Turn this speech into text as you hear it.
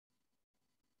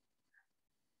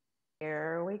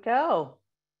Here we go.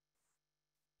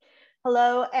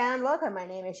 Hello and welcome. My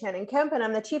name is Shannon Kemp and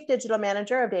I'm the Chief Digital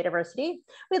Manager of DATAVERSITY.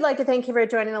 We'd like to thank you for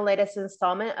joining the latest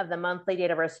installment of the monthly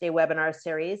DATAVERSITY webinar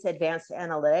series, Advanced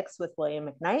Analytics with William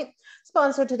McKnight,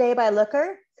 sponsored today by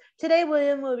Looker. Today,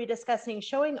 William will be discussing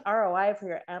showing ROI for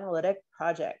your analytic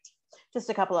project.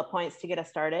 Just a couple of points to get us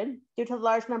started. Due to the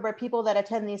large number of people that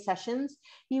attend these sessions,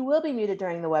 you will be muted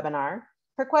during the webinar.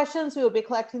 For questions, we will be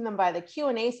collecting them by the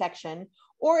Q&A section,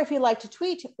 or if you'd like to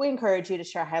tweet, we encourage you to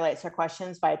share highlights or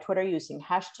questions via Twitter using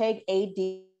hashtag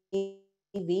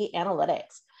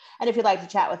ADVAnalytics. And if you'd like to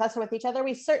chat with us or with each other,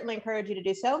 we certainly encourage you to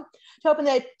do so. To open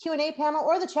the Q&A panel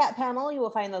or the chat panel, you will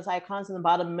find those icons in the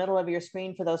bottom middle of your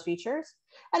screen for those features.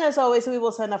 And as always, we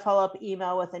will send a follow-up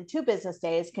email within 2 business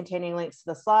days containing links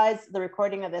to the slides, the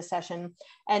recording of this session,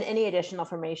 and any additional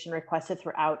information requested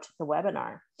throughout the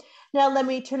webinar. Now, let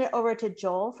me turn it over to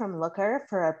Joel from Looker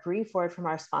for a brief word from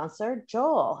our sponsor.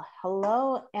 Joel,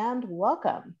 hello and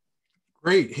welcome.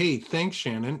 Great. Hey, thanks,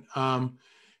 Shannon.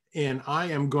 And I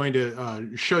am going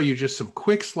to show you just some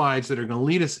quick slides that are going to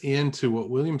lead us into what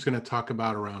William's going to talk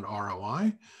about around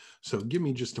ROI. So give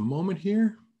me just a moment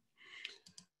here.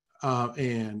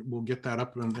 And we'll get that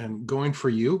up and going for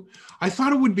you. I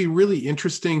thought it would be really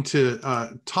interesting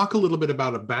to talk a little bit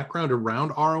about a background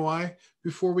around ROI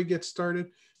before we get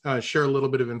started. Share a little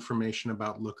bit of information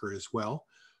about Looker as well.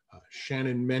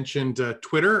 Shannon mentioned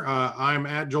Twitter. I'm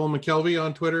at Joel McKelvey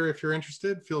on Twitter. If you're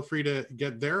interested, feel free to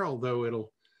get there, although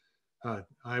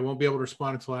I won't be able to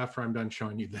respond until after I'm done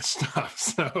showing you this stuff.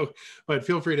 So, but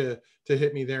feel free to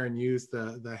hit me there and use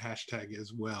the hashtag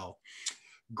as well.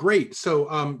 Great.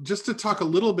 So just to talk a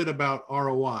little bit about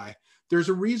ROI, there's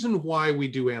a reason why we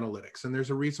do analytics and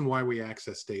there's a reason why we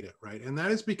access data, right? And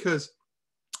that is because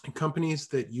companies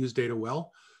that use data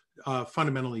well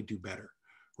fundamentally do better,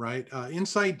 right?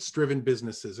 Insights-driven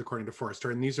businesses, according to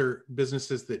Forrester, and these are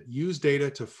businesses that use data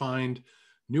to find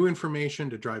new information,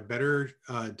 to drive better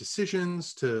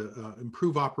decisions, to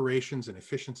improve operations and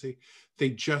efficiency. They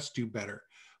just do better.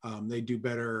 They do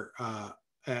better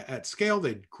at scale.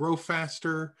 They grow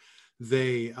faster.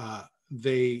 They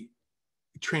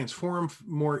transform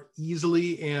more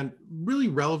easily, and really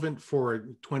relevant for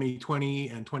 2020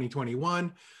 and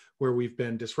 2021, where we've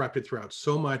been disrupted throughout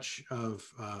so much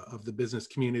of the business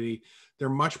community. They're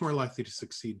much more likely to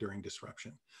succeed during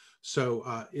disruption.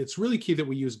 So it's really key that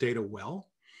we use data well.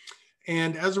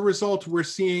 And as a result, we're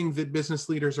seeing that business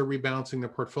leaders are rebalancing their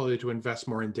portfolio to invest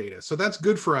more in data. So that's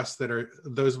good for us, that are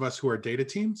those of us who are data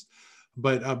teams.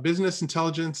 But business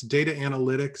intelligence, data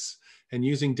analytics, and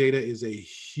using data is a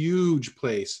huge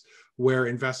place where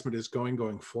investment is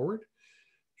going forward.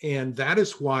 And that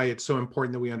is why it's so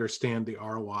important that we understand the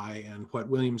ROI and what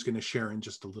William's going to share in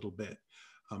just a little bit.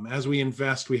 As we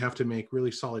invest, we have to make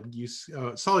really solid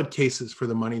cases for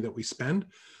the money that we spend.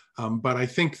 But I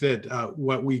think that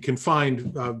what we can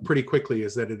find pretty quickly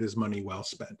is that it is money well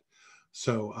spent.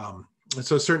 So,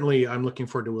 so certainly I'm looking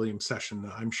forward to William's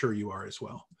session. I'm sure you are as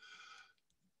well.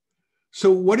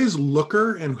 So what is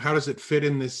Looker and how does it fit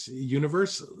in this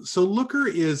universe? So Looker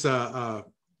is a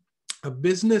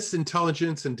business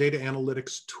intelligence and data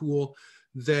analytics tool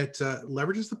that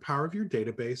leverages the power of your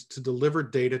database to deliver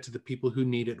data to the people who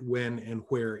need it when and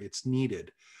where it's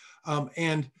needed.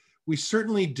 And we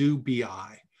certainly do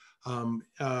BI. One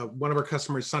of our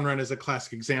customers, Sunrun, is a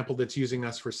classic example that's using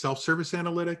us for self-service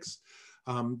analytics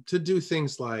to do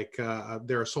things like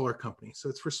they're a solar company. So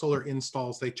it's for solar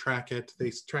installs. They track it.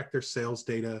 They track their sales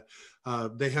data.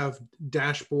 They have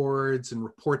dashboards and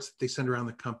reports that they send around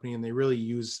the company, and they really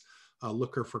use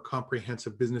Looker for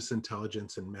comprehensive business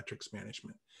intelligence and metrics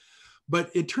management.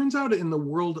 But it turns out in the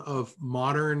world of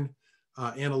modern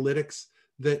analytics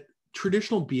that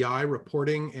traditional BI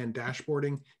reporting and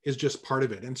dashboarding is just part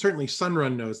of it. And certainly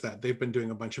Sunrun knows that. They've been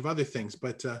doing a bunch of other things,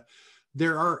 but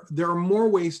there are more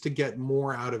ways to get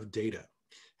more out of data.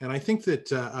 And I think that,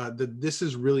 that this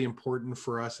is really important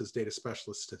for us as data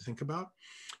specialists to think about,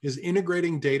 is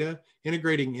integrating data,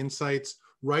 integrating insights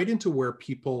right into where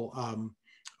people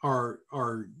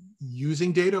are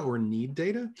using data or need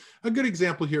data. A good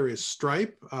example here is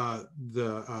Stripe,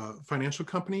 the financial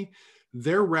company.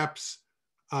 Their reps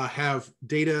have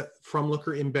data from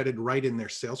Looker embedded right in their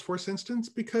Salesforce instance,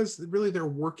 because really they're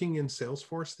working in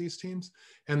Salesforce, these teams,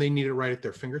 and they need it right at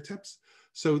their fingertips.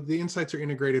 So the insights are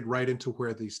integrated right into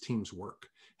where these teams work.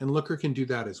 And Looker can do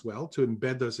that as well, to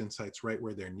embed those insights right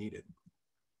where they're needed.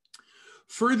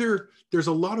 Further, there's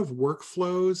a lot of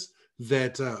workflows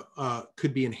that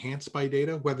could be enhanced by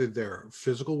data, whether they're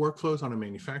physical workflows on a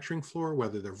manufacturing floor,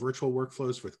 whether they're virtual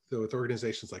workflows with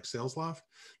organizations like SalesLoft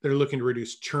that are looking to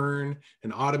reduce churn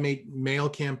and automate mail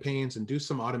campaigns and do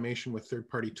some automation with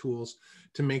third-party tools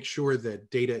to make sure that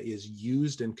data is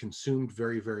used and consumed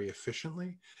very, very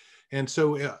efficiently. And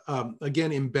so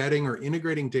again, embedding or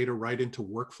integrating data right into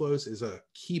workflows is a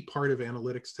key part of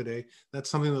analytics today. That's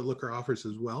something that Looker offers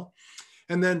as well.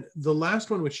 And then the last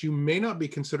one, which you may not be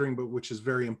considering, but which is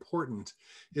very important,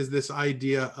 is this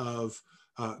idea of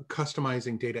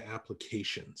customizing data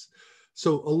applications.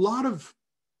 So a lot of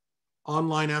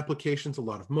online applications, a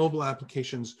lot of mobile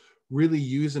applications really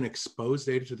use and expose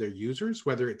data to their users,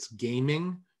 whether it's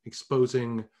gaming,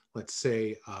 exposing, let's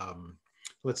say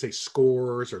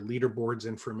scores or leaderboards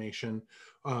information,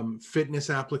 fitness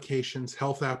applications,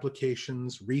 health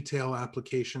applications, retail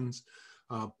applications,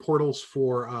 portals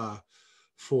for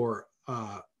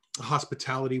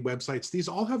hospitality websites. These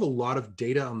all have a lot of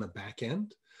data on the back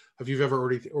end. If you've ever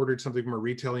already ordered something from a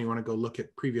retailer and you want to go look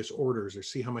at previous orders or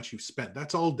see how much you've spent,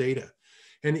 that's all data.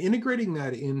 And integrating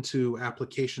that into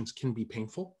applications can be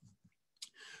painful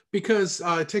because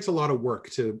it takes a lot of work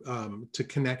to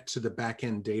connect to the back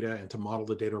end data and to model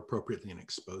the data appropriately and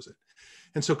expose it.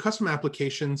 And so custom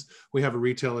applications, we have a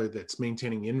retailer that's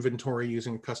maintaining inventory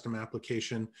using a custom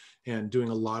application and doing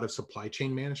a lot of supply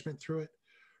chain management through it.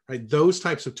 Right? Those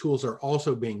types of tools are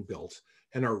also being built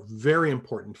and are very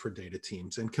important for data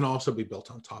teams and can also be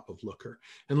built on top of Looker.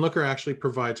 And Looker actually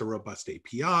provides a robust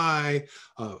API,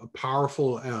 a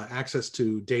powerful access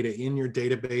to data in your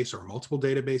database or multiple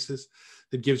databases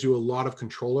that gives you a lot of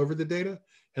control over the data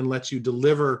and lets you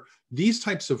deliver these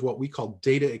types of what we call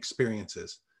data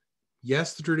experiences.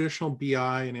 Yes, the traditional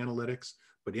BI and analytics,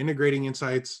 but integrating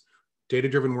insights,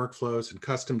 data-driven workflows, and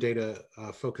custom data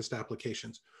focused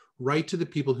applications right to the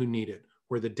people who need it,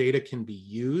 where the data can be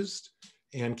used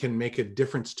and can make a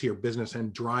difference to your business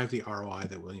and drive the ROI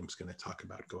that William's going to talk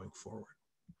about going forward.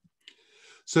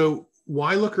 So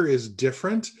why Looker is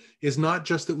different is not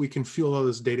just that we can fuel all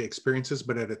those data experiences,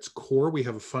 but at its core, we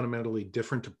have a fundamentally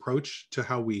different approach to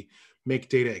how we make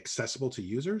data accessible to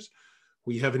users.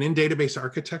 We have an in-database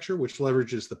architecture, which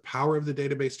leverages the power of the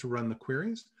database to run the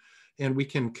queries. And we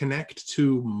can connect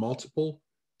to multiple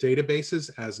databases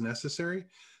as necessary.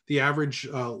 The average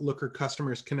Looker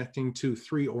customer is connecting to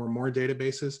 3 or more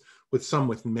databases, with some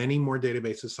with many more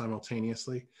databases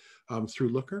simultaneously through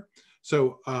Looker.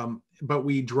 So, but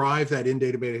we drive that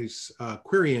in-database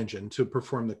query engine to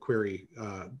perform the query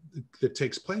that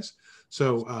takes place.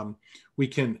 So we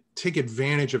can take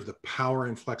advantage of the power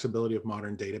and flexibility of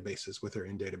modern databases with our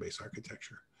in-database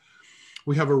architecture.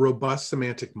 We have a robust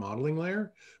semantic modeling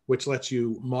layer, which lets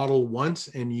you model once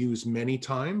and use many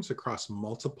times across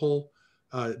multiple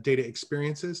data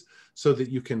experiences so that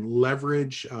you can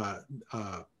leverage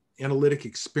analytic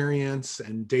experience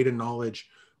and data knowledge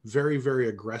very, very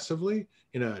aggressively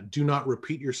in a do not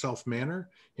repeat yourself manner,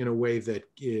 in a way that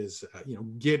is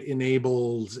Git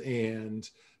enabled and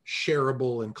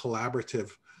shareable and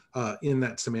collaborative in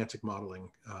that semantic modeling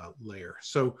layer.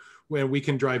 So when we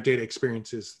can drive data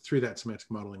experiences through that semantic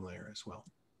modeling layer as well.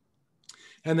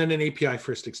 And then an API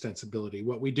first extensibility.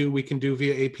 What we can do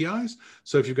via APIs.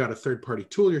 So if you've got a third-party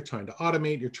tool you're trying to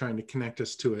automate, you're trying to connect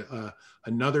us to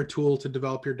another tool to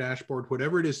develop your dashboard,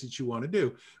 whatever it is that you want to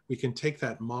do, we can take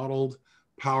that modeled,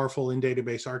 powerful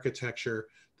in-database architecture,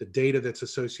 the data that's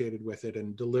associated with it,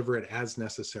 and deliver it as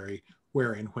necessary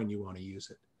where and when you want to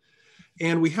use it.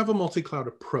 And we have a multi-cloud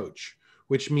approach,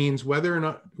 which means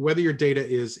whether your data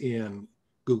is in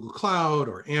Google Cloud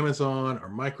or Amazon or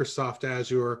Microsoft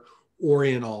Azure, or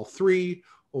in all 3,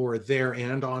 or there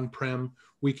and on-prem,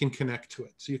 we can connect to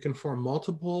it. So you can form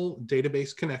multiple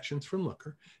database connections from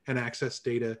Looker and access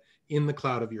data in the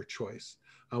cloud of your choice.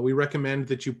 We recommend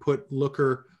that you put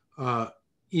Looker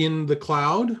in the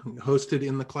cloud, hosted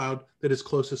in the cloud that is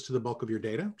closest to the bulk of your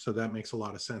data. So that makes a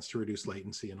lot of sense to reduce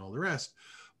latency and all the rest.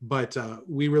 But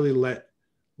we really let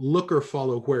Looker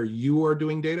follow where you are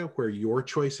doing data, where your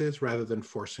choice is, rather than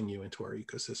forcing you into our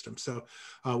ecosystem. So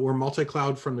we're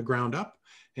multi-cloud from the ground up,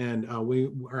 and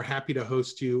we are happy to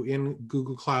host you in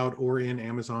Google Cloud or in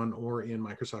Amazon or in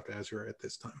Microsoft Azure at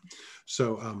this time.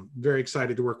 So very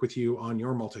excited to work with you on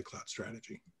your multi-cloud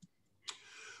strategy.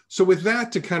 So with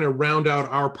that, to kind of round out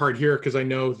our part here, because I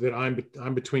know that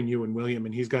I'm between you and William,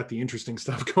 and he's got the interesting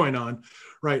stuff going on,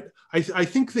 right? I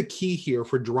think the key here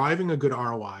for driving a good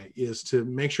ROI is to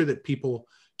make sure that people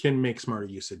can make smarter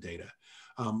use of data.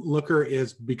 Looker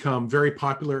has become very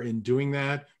popular in doing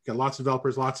that. We've got lots of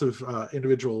developers, lots of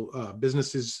individual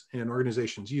businesses and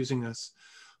organizations using us.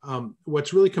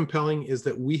 What's really compelling is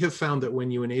that we have found that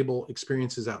when you enable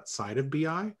experiences outside of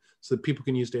BI, so that people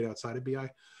can use data outside of BI,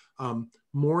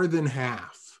 more than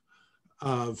half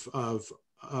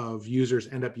of users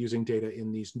end up using data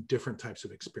in these different types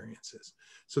of experiences.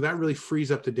 So that really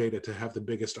frees up the data to have the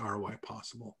biggest ROI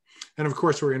possible. And of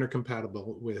course, we're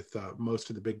intercompatible with most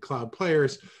of the big cloud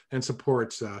players and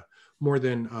supports more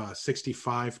than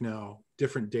 65 now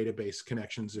different database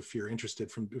connections if you're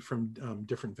interested from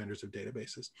different vendors of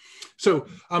databases. So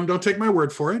don't take my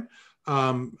word for it.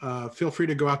 Feel free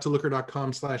to go out to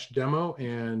looker.com/demo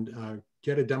and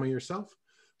get a demo yourself.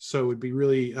 So it'd be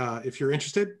really, if you're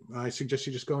interested, I suggest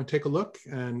you just go and take a look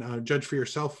and judge for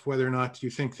yourself whether or not you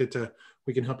think that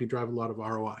we can help you drive a lot of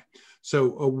ROI.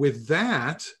 So with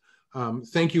that,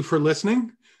 thank you for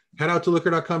listening. Head out to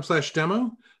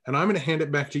looker.com/demo, and I'm going to hand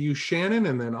it back to you, Shannon,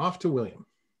 and then off to William.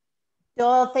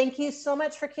 Joel, thank you so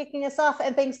much for kicking us off,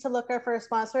 and thanks to Looker for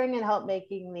sponsoring and help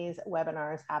making these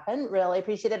webinars happen. Really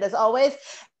appreciate it as always.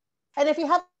 And if you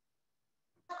have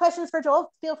questions for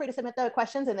Joel, feel free to submit the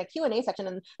questions in the Q&A section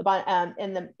in the bottom,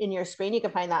 in your screen. You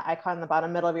can find that icon in the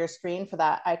bottom middle of your screen for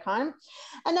that icon.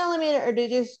 And now let me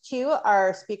introduce to you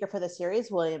our speaker for the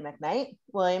series, William McKnight.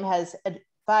 William has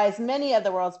advised many of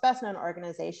the world's best known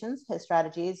organizations. His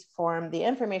strategies form the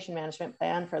information management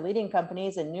plan for leading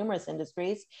companies in numerous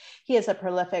industries. He is a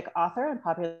prolific author and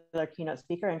popular keynote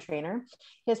speaker and trainer.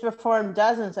 He has performed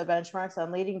dozens of benchmarks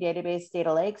on leading database,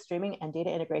 data lake, streaming, and data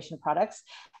integration products.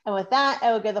 And with that,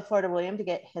 I will give the floor to William to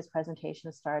get his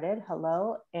presentation started.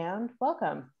 Hello and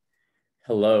welcome.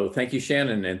 Hello, thank you,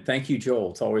 Shannon, and thank you,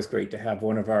 Joel. It's always great to have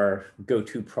one of our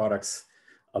go-to products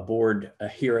aboard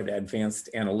here at Advanced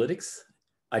Analytics.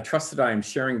 I trust that I am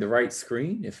sharing the right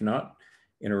screen. If not,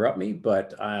 interrupt me,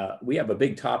 but we have a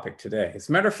big topic today. As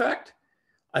a matter of fact,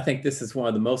 I think this is one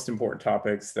of the most important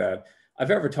topics that I've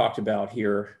ever talked about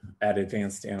here at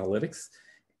Advanced Analytics,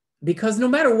 because no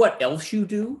matter what else you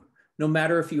do, no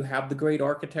matter if you have the great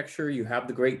architecture, you have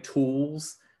the great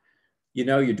tools, you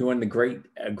know, you're doing the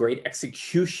great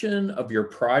execution of your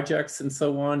projects and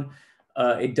so on,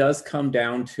 it does come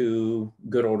down to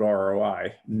good old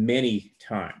ROI many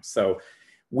times. So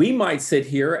we might sit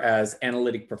here as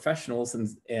analytic professionals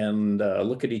and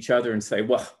look at each other and say,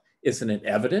 well, isn't it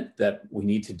evident that we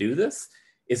need to do this?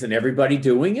 Isn't everybody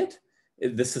doing it?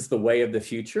 This is the way of the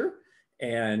future.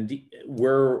 And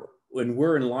we're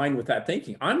in line with that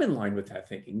thinking. I'm in line with that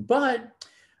thinking. But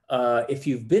if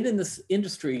you've been in this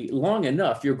industry long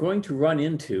enough, you're going to run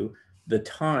into the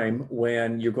time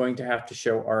when you're going to have to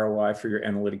show ROI for your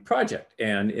analytic project.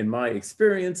 And in my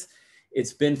experience,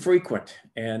 it's been frequent,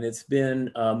 and it's been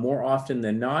more often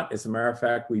than not. As a matter of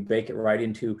fact, we bake it right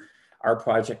into our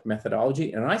project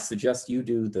methodology, and I suggest you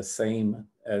do the same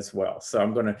as well. So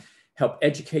I'm going to help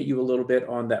educate you a little bit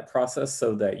on that process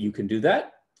so that you can do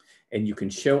that, and you can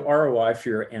show ROI for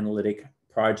your analytic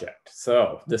project.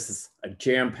 So this is a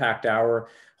jam-packed hour.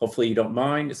 Hopefully you don't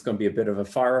mind. It's going to be a bit of a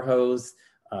fire hose.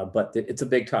 But it's a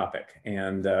big topic,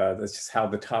 and that's just how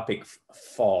the topic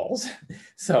falls.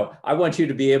 So I want you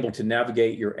to be able to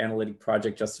navigate your analytic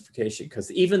project justification,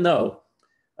 because even though,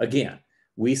 again,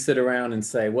 we sit around and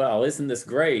say, well, isn't this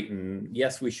great? And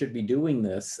yes, we should be doing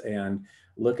this, and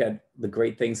look at the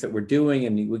great things that we're doing,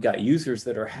 and we got users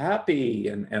that are happy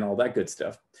and all that good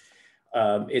stuff.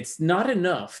 It's not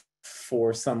enough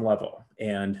for some level.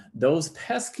 And those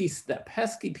pesky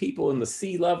people in the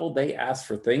C level, they ask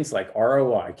for things like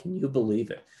ROI. Can you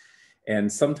believe it?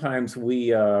 And sometimes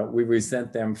we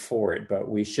resent them for it, but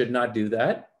we should not do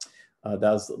that.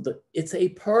 It's a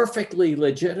perfectly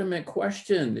legitimate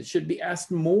question. It should be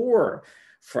asked more,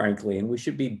 frankly, and we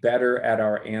should be better at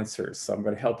our answers. So I'm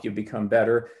going to help you become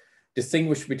better,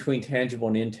 distinguish between tangible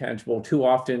and intangible. Too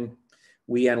often,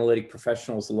 we analytic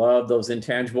professionals love those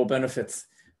intangible benefits,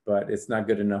 but it's not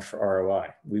good enough for ROI.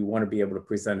 We want to be able to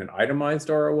present an itemized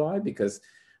ROI because,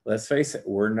 let's face it,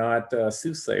 we're not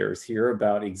soothsayers here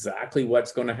about exactly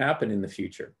what's going to happen in the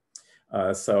future.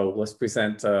 So let's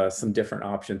present some different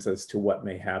options as to what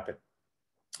may happen.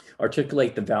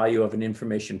 Articulate the value of an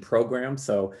information program.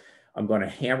 So I'm going to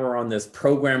hammer on this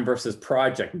program versus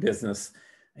project business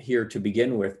here to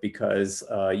begin with, because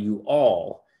you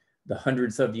all, the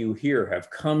hundreds of you here,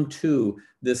 have come to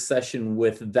this session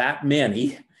with that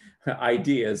many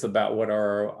ideas about what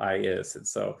ROI is. And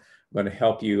so I'm going to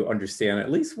help you understand at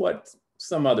least what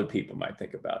some other people might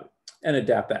think about it and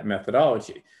adapt that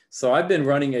methodology. So I've been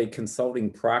running a consulting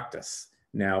practice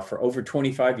now for over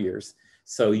 25 years.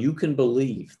 So you can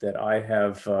believe that I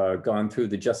have gone through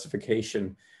the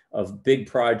justification of big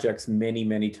projects many,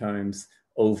 many times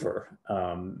over.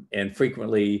 And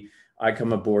frequently I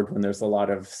come aboard when there's a lot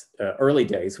of early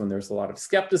days, when there's a lot of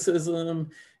skepticism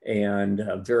and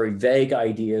very vague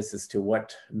ideas as to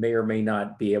what may or may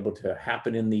not be able to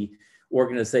happen in the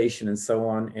organization and so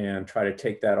on, and try to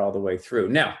take that all the way through.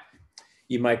 Now,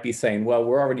 you might be saying, well,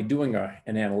 we're already doing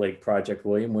an analytic project,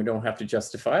 William. We don't have to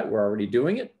justify it. We're already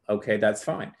doing it. Okay, that's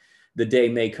fine. The day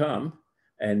may come,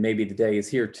 and maybe the day is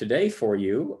here today for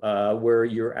you, where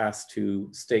you're asked to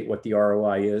state what the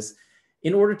ROI is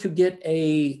in order to get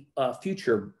a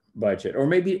future budget, or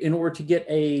maybe in order to get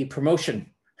a promotion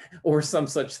or some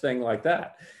such thing like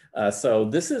that. So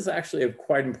this is actually a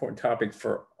quite important topic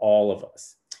for all of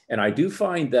us. And I do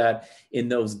find that in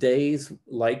those days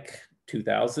like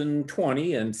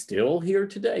 2020 and still here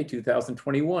today,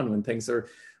 2021, when things are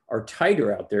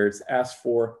tighter out there, it's asked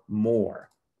for more.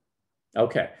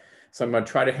 Okay, so I'm going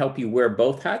to try to help you wear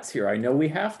both hats here. I know we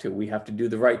have to. We have to do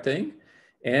the right thing,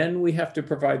 and we have to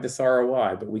provide this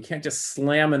ROI, but we can't just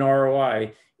slam an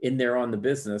ROI in there on the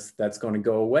business that's going to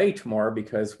go away tomorrow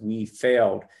because we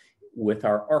failed with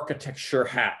our architecture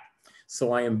hat.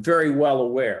 So I am very well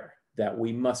aware that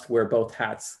we must wear both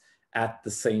hats at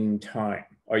the same time.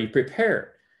 Are you prepared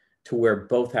to wear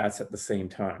both hats at the same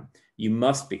time? You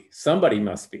must be. Somebody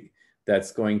must be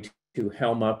that's going to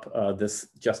helm up this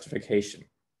justification.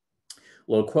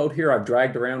 Little quote here I've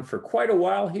dragged around for quite a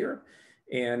while here,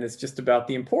 and it's just about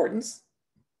the importance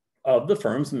of the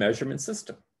firm's measurement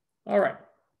system. All right.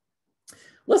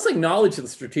 Let's acknowledge the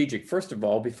strategic, first of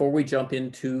all, before we jump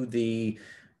into the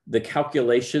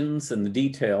calculations and the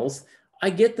details. I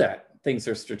get that things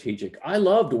are strategic. I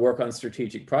love to work on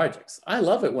strategic projects. I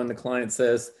love it when the client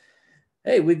says,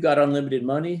 hey, we've got unlimited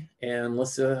money and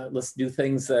let's do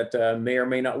things that may or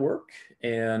may not work,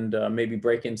 and maybe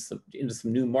break into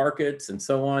some new markets and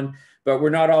so on. But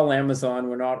we're not all Amazon,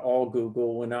 we're not all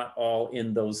Google, we're not all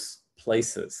in those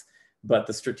places. But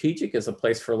the strategic is a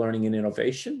place for learning and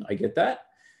innovation. I get that.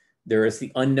 There is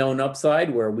the unknown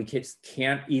upside where we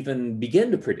can't even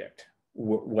begin to predict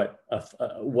what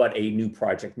a new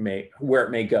project where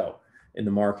it may go in the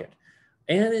market.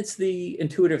 And it's the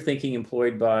intuitive thinking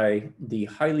employed by the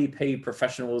highly paid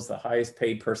professionals, the highest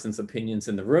paid person's opinions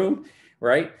in the room,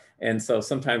 right? And so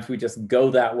sometimes we just go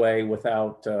that way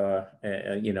without,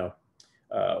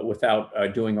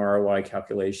 doing ROI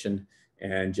calculation,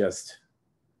 and just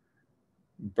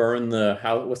burn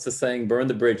what's the saying? Burn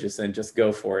the bridges and just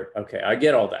go for it. Okay, I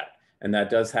get all that, and that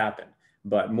does happen.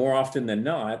 But more often than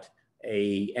not,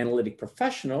 an analytic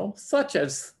professional, such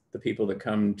as the people that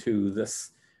come to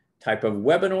this type of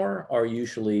webinar, are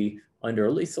usually under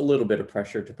at least a little bit of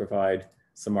pressure to provide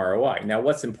some ROI. Now,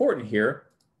 what's important here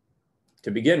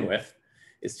to begin with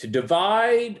is to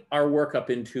divide our work up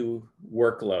into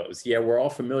workloads. Yeah, we're all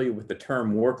familiar with the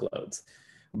term workloads,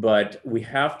 but we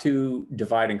have to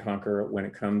divide and conquer when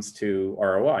it comes to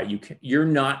ROI. You're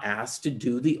not asked to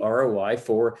do the ROI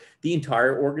for the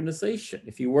entire organization.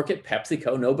 If you work at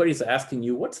PepsiCo, nobody's asking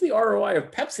you, what's the ROI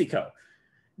of PepsiCo?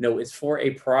 No, it's for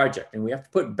a project, and we have to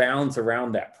put bounds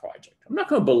around that project. I'm not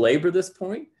going to belabor this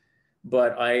point,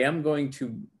 but I am going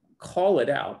to call it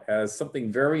out as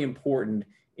something very important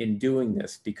in doing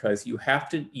this, because you have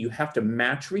to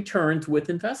match returns with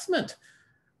investment.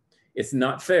 It's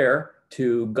not fair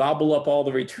to gobble up all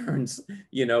the returns,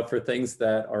 for things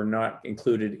that are not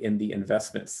included in the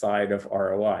investment side of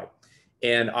ROI.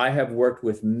 And I have worked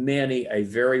with a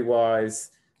very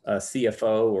wise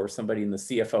CFO or somebody in the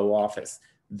CFO office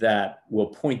that will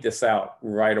point this out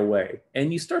right away.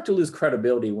 And you start to lose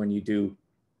credibility when you do,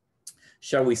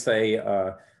 shall we say,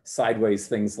 sideways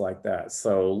things like that.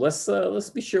 So let's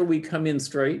be sure we come in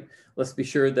straight. Let's be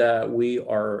sure that we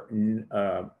are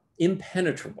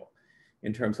impenetrable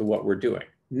in terms of what we're doing.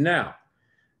 Now,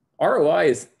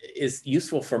 ROI is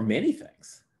useful for many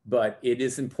things, but it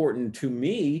is important to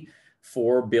me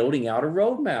for building out a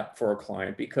roadmap for a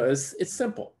client, because it's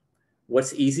simple.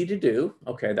 What's easy to do?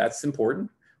 Okay, that's important.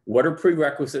 What are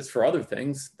prerequisites for other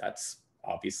things? That's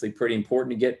obviously pretty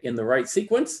important to get in the right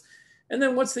sequence. And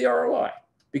then what's the ROI?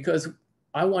 Because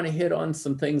I want to hit on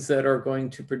some things that are going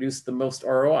to produce the most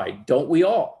ROI. Don't we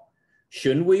all?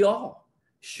 Shouldn't we all?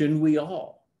 Shouldn't we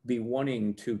all be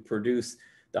wanting to produce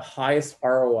the highest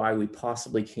ROI we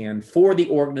possibly can for the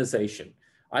organization?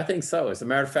 I think so. As a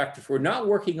matter of fact, if we're not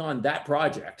working on that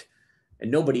project and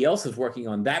nobody else is working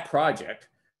on that project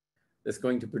that's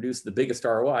going to produce the biggest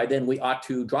ROI, then we ought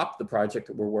to drop the project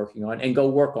that we're working on and go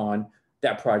work on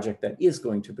that project that is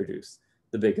going to produce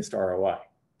the biggest ROI.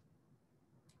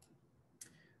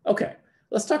 Okay,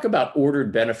 let's talk about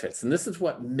ordered benefits. And this is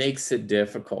what makes it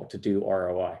difficult to do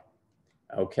ROI.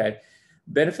 Okay,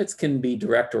 Benefits can be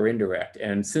direct or indirect.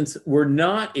 And since we're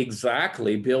not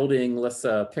exactly building, let's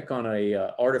pick on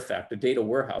a artifact, a data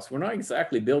warehouse. We're not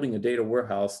exactly building a data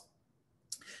warehouse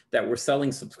that we're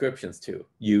selling subscriptions to,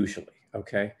 usually,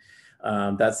 okay?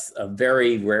 That's a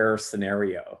very rare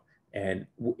scenario. And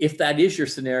if that is your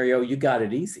scenario, you got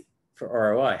it easy for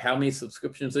ROI. How many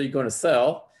subscriptions are you going to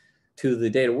sell to the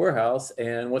data warehouse,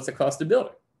 and what's the cost to build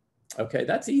it? Okay,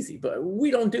 that's easy, but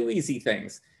we don't do easy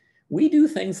things. We do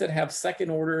things that have second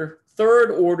order,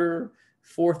 third order,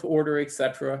 fourth order,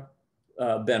 etc.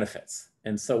 Benefits.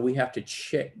 And so we have to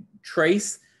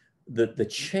trace the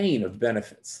chain of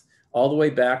benefits all the way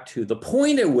back to the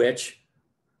point at which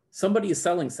somebody is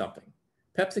selling something.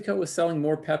 PepsiCo is selling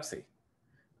more Pepsi.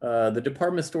 The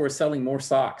department store is selling more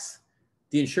socks.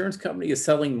 The insurance company is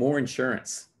selling more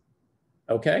insurance.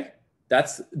 Okay?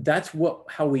 That's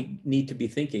how we need to be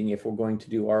thinking if we're going to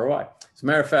do ROI. As a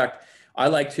matter of fact, I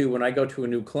like to, when I go to a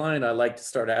new client, I like to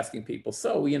start asking people,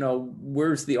 so,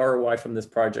 where's the ROI from this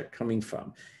project coming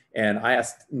from? And I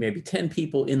ask maybe 10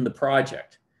 people in the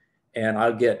project, and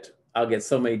I'll get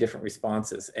so many different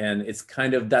responses. And that's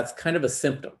kind of a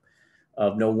symptom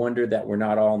of no wonder that we're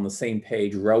not all on the same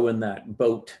page, rowing that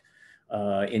boat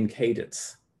in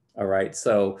cadence. All right.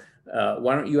 So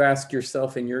why don't you ask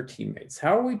yourself and your teammates,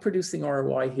 how are we producing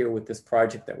ROI here with this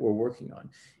project that we're working on?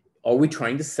 Are we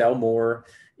trying to sell more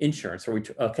insurance?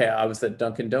 Okay, I was at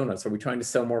Dunkin' Donuts. Are we trying to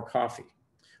sell more coffee?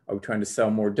 Are we trying to sell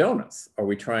more donuts? Are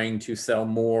we trying to sell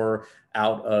more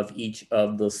out of each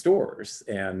of the stores,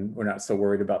 and we're not so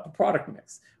worried about the product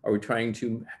mix? Are we trying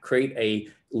to create a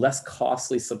less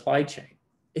costly supply chain,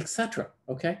 etc.?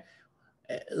 Okay,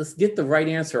 let's get the right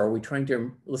answer.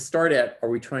 Let's start at, are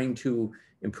we trying to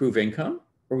improve income,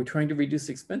 or are we trying to reduce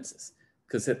expenses?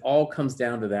 Because it all comes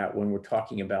down to that when we're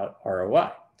talking about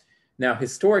ROI. Now,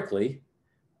 historically,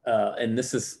 and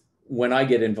this is when I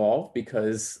get involved,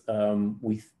 because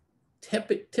we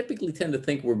typically tend to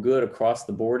think we're good across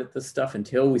the board at this stuff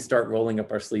until we start rolling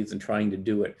up our sleeves and trying to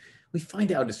do it. We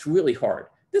find out it's really hard.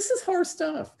 This is hard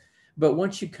stuff. But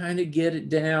once you kind of get it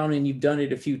down and you've done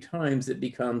it a few times, it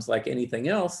becomes like anything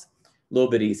else, a little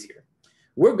bit easier.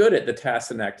 We're good at the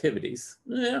tasks and activities.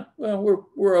 Yeah, well,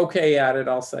 we're okay at it,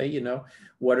 I'll say.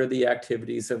 What are the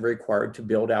activities that are required to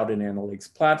build out an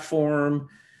analytics platform?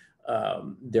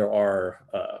 There are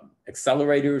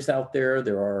accelerators out there.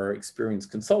 There are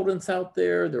experienced consultants out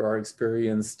there. There are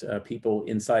experienced people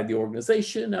inside the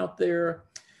organization out there.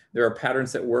 There are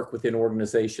patterns that work within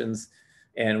organizations.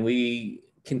 And we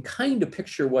can kind of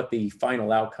picture what the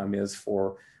final outcome is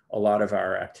for a lot of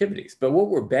our activities. But what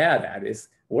we're bad at is,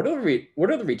 what are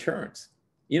the returns?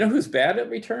 You know who's bad at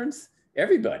returns?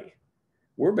 Everybody.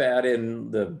 We're bad in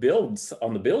the builds,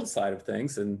 on the build side of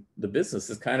things, and the business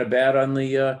is kind of bad on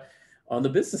the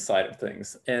business side of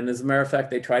things. And as a matter of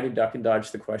fact, they try to duck and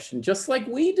dodge the question, just like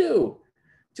we do,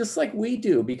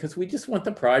 because we just want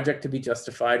the project to be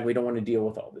justified. We don't want to deal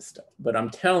with all this stuff. But I'm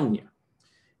telling you,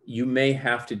 you may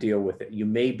have to deal with it. You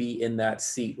may be in that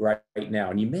seat right now,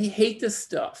 and you may hate this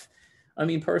stuff. I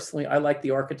mean, personally, I like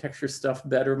the architecture stuff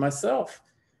better myself.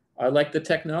 I like the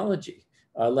technology.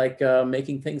 I like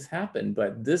making things happen,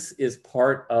 but this is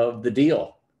part of the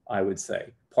deal, I would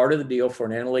say. Part of the deal for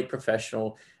an analytic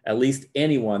professional, at least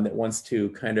anyone that wants to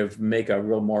kind of make a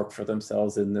real mark for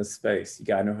themselves in this space. You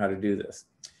gotta know how to do this.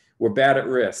 We're bad at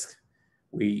risk.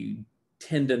 We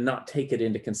tend to not take it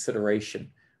into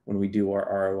consideration when we do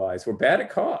our ROIs. We're bad at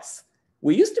costs.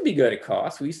 We used to be good at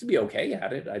costs. We used to be okay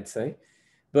at it, I'd say.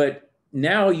 But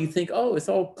now you think, oh, it's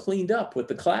all cleaned up with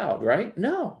the cloud, right?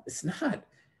 No, it's not.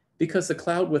 Because the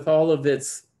cloud, with all of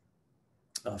its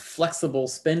flexible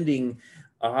spending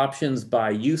options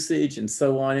by usage and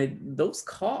so on, those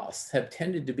costs have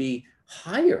tended to be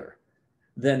higher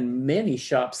than many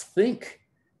shops think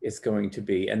it's going to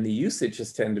be. And the usage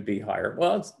has tended to be higher.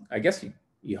 Well, I guess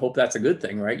you hope that's a good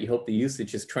thing, right? You hope the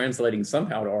usage is translating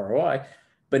somehow to ROI.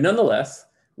 But nonetheless,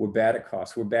 we're bad at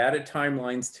costs. We're bad at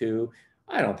timelines too.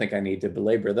 I don't think I need to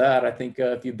belabor that. I think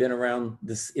if you've been around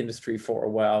this industry for a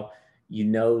while, you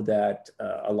know that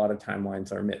a lot of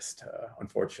timelines are missed,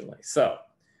 unfortunately. So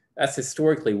that's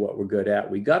historically what we're good at.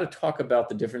 We got to talk about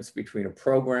the difference between a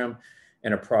program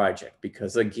and a project,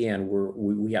 because again,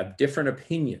 we have different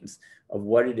opinions of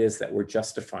what it is that we're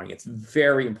justifying. It's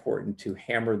very important to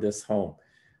hammer this home.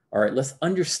 All right, let's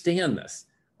understand this.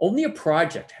 Only a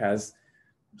project has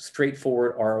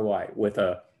straightforward ROI with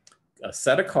a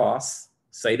set of costs,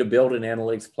 say to build an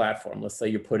analytics platform. Let's say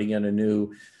you're putting in a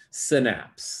new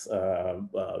Synapse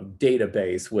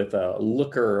database with a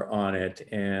looker on it,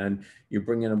 and you're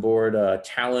bringing aboard a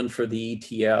Talon for the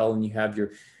ETL, and you have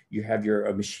your you have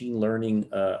your machine learning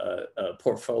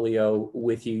portfolio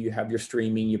with you, you have your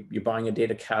streaming, you're buying a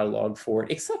data catalog for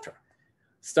it, etc.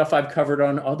 Stuff I've covered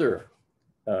on other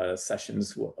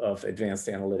sessions of advanced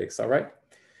analytics, all right?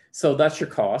 So that's your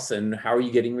costs, and how are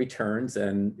you getting returns?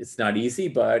 And it's not easy,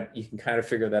 but you can kind of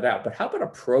figure that out. But how about a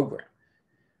program?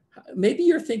 Maybe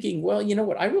you're thinking, well, you know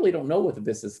what? I really don't know what the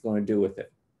business is going to do with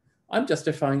it. I'm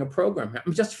justifying a program.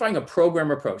 I'm justifying a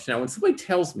program approach. Now, when somebody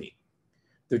tells me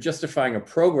they're justifying a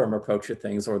program approach to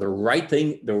things, or the right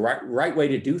thing, the right way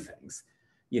to do things,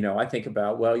 you know, I think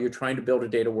about, well, you're trying to build a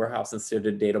data warehouse instead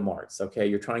of data marts. Okay,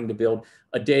 you're trying to build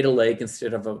a data lake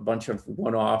instead of a bunch of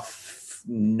one-off,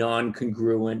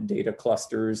 non-congruent data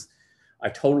clusters. I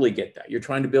totally get that. You're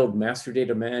trying to build master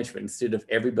data management instead of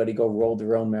everybody go roll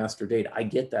their own master data. I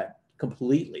get that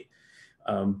completely.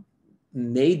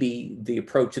 Maybe the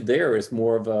approach there is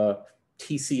more of a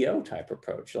TCO type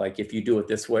approach. Like, if you do it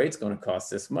this way, it's going to cost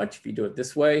this much. If you do it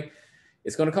this way,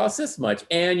 it's going to cost this much.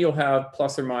 And you'll have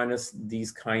plus or minus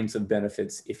these kinds of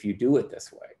benefits if you do it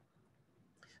this way.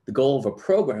 The goal of a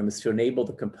program is to enable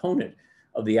the component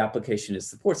of the application it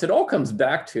supports. It all comes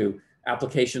back to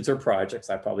applications or projects.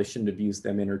 I probably shouldn't have used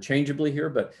them interchangeably here,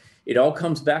 but it all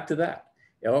comes back to that.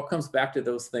 It all comes back to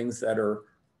those things that are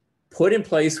put in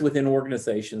place within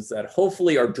organizations that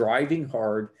hopefully are driving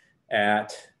hard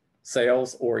at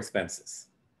sales or expenses.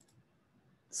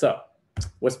 So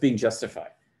what's being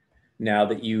justified? Now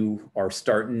that you are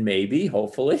starting, maybe,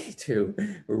 hopefully, to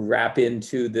wrap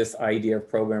into this idea of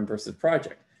program versus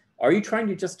project. Are you trying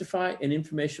to justify an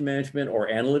information management or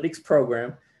analytics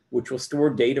program which will store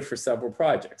data for several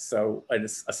projects? So a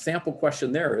sample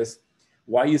question there is,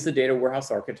 why use the data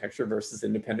warehouse architecture versus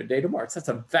independent data marts? That's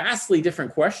a vastly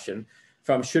different question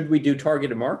from, should we do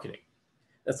targeted marketing?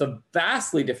 That's a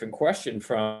vastly different question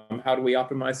from, how do we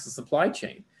optimize the supply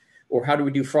chain? Or how do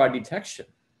we do fraud detection?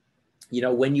 You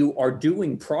know, when you are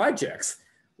doing projects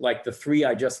like the 3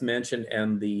 I just mentioned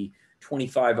and the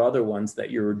 25 other ones that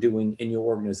you're doing in your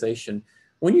organization,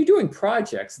 when you're doing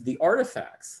projects, the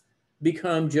artifacts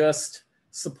become just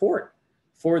support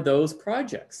for those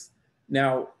projects.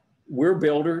 Now, we're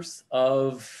builders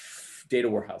of data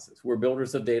warehouses. We're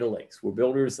builders of data lakes. We're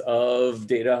builders of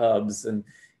data hubs and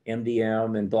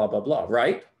MDM and blah, blah, blah,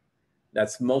 right?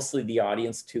 That's mostly the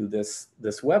audience to this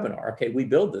webinar. Okay, we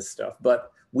build this stuff,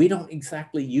 but we don't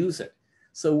exactly use it.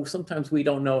 So sometimes we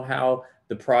don't know how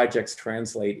the projects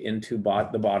translate into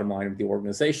the bottom line of the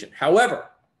organization.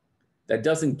 However, that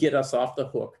doesn't get us off the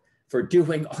hook for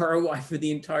doing ROI for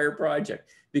the entire project,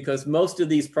 because most of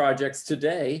these projects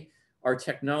today are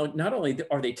technology. Not only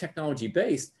are they technology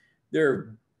based,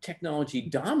 they're technology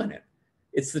dominant.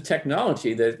 It's the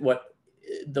technology that what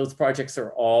those projects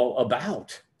are all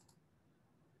about.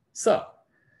 So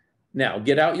now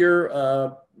get out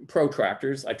your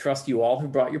protractors. I trust you all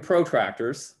have brought your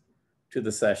protractors to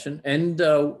the session, and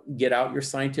get out your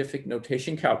scientific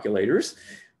notation calculators,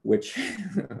 which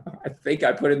I think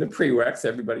I put in the prereqs.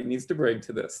 Everybody needs to bring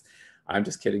to this. I'm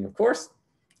just kidding, of course,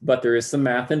 but there is some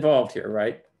math involved here,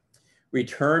 right?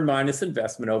 Return minus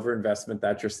investment over investment,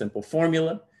 that's your simple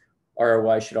formula.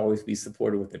 ROI should always be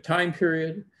supported with the time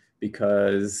period,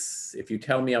 because if you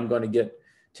tell me I'm going to get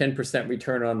 10%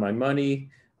 return on my money,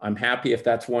 I'm happy if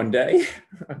that's one day.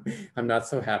 I'm not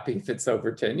so happy if it's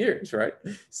over 10 years, right?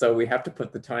 So we have to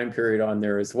put the time period on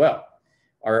there as well.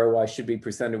 ROI should be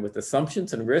presented with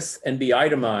assumptions and risks and be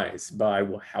itemized by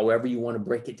however you want to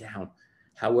break it down,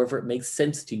 however it makes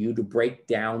sense to you to break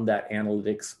down that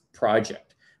analytics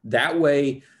project. That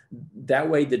way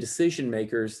the decision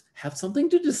makers have something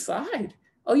to decide.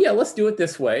 Oh yeah, let's do it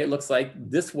this way. It looks like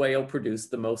this way will produce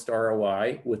the most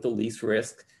ROI with the least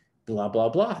risk, blah, blah,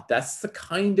 blah. That's the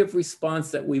kind of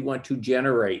response that we want to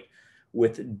generate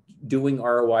with doing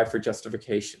ROI for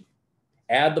justification.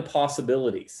 Add the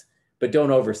possibilities, but don't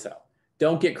oversell.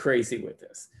 Don't get crazy with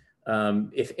this.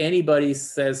 If anybody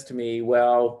says to me,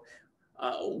 well,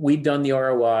 we've done the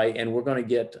ROI and we're going to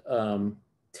get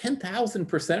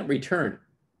 10,000% return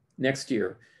next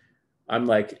year, I'm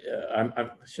like, I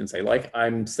shouldn't say like,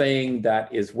 I'm saying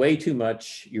that is way too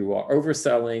much. You are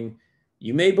overselling.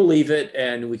 You may believe it,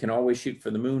 and we can always shoot for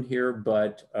the moon here,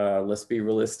 but let's be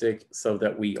realistic so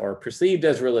that we are perceived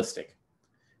as realistic.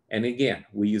 And again,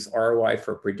 we use ROI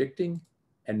for predicting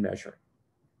and measuring.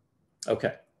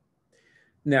 Okay.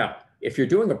 Now, if you're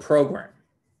doing a program,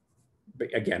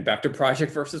 again, back to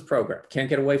project versus program, can't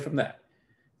get away from that.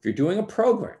 If you're doing a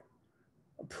program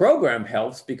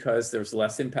helps because there's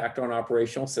less impact on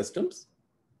operational systems.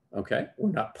 Okay, we're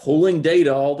not pulling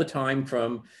data all the time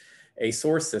from a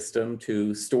source system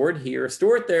to store it here,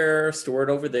 store it there, store it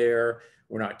over there.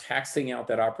 We're not taxing out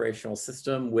that operational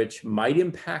system, which might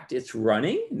impact its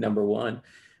running, number one,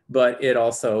 but it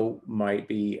also might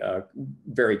be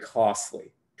very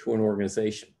costly to an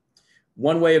organization.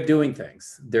 One way of doing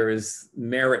things, there is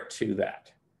merit to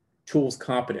that. Tools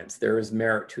competence, there is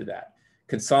merit to that.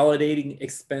 Consolidating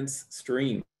expense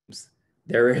streams,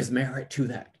 there is merit to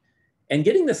that. And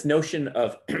getting this notion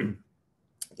of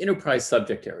enterprise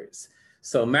subject areas.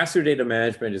 So master data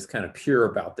management is kind of pure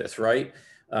about this, right?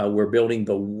 We're building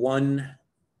the one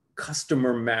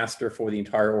customer master for the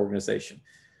entire organization.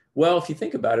 Well, if you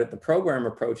think about it, the program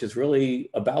approach is really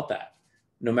about that,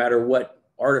 no matter what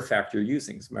artifact you're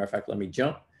using. As a matter of fact, let me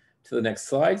jump to the next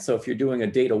slide. So if you're doing a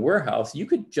data warehouse, you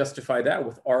could justify that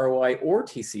with ROI or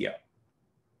TCO.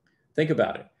 Think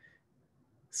about it.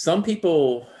 Some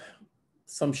people,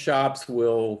 some shops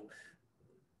will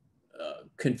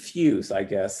confuse, I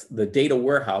guess, the data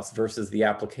warehouse versus the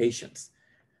applications.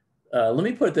 Let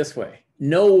me put it this way.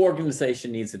 No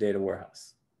organization needs a data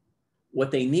warehouse.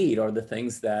 What they need are the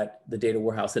things that the data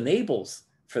warehouse enables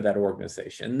for that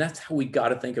organization. And that's how we got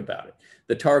to think about it.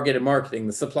 The targeted marketing,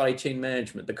 the supply chain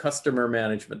management, the customer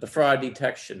management, the fraud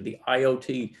detection, the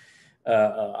IoT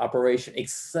operation,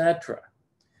 etc.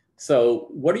 So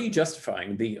what are you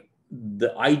justifying? The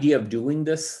idea of doing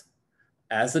this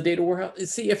as a data warehouse?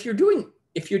 See, if you're doing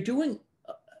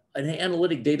an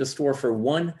analytic data store for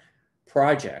one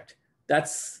project,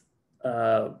 that's,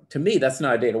 to me, that's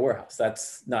not a data warehouse.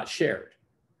 That's not shared.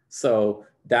 So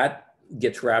that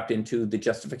gets wrapped into the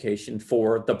justification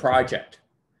for the project,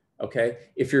 okay?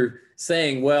 If you're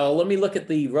saying, well, let me look at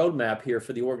the roadmap here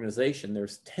for the organization.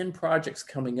 There's 10 projects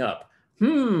coming up.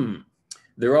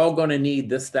 They're all gonna need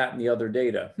this, that, and the other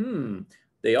data.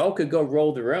 They all could go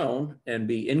roll their own and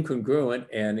be incongruent,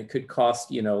 and it could cost,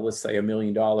 you know, let's say $1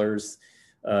 million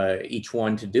each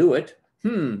one to do it.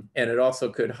 And it also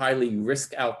could highly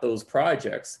risk out those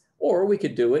projects. Or we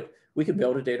could do it, we could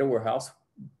build a data warehouse,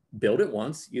 build it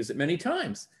once, use it many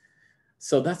times.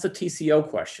 So that's a TCO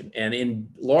question. And in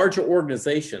larger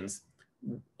organizations,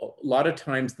 a lot of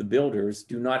times the builders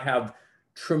do not have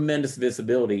tremendous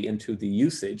visibility into the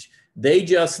usage. They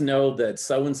just know that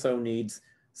so-and-so needs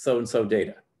so-and-so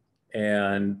data.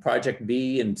 And project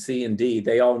B and C and D,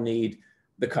 they all need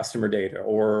the customer data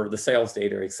or the sales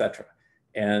data, et cetera.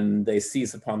 And they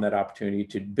seize upon that opportunity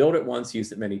to build it once,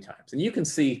 use it many times. And you can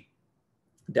see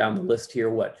down the list here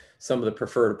what some of the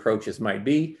preferred approaches might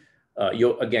be.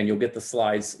 You'll get the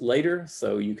slides later,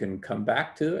 so you can come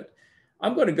back to it.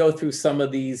 I'm going to go through some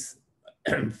of these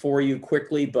for you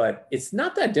quickly, but it's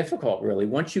not that difficult, really,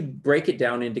 once you break it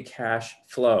down into cash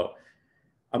flow.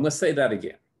 I'm going to say that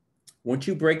again. Once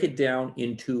you break it down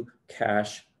into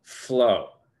cash flow,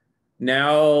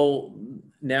 now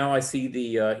I see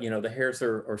the the hairs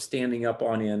are standing up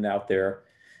on end out there,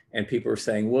 and people are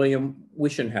saying, William, we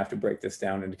shouldn't have to break this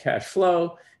down into cash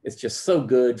flow. It's just so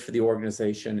good for the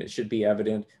organization. It should be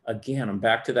evident. Again, I'm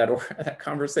back to that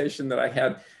conversation that I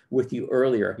had with you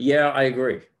earlier. Yeah, I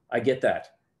agree. I get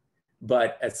that.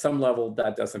 But at some level,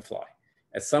 that doesn't fly.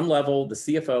 At some level, the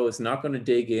CFO is not going to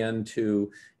dig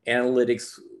into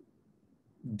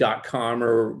analytics.com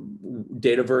or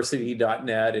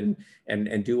DATAVERSITY.net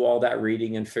and do all that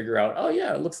reading and figure out, oh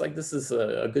yeah, it looks like this is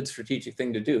a good strategic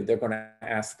thing to do. They're going to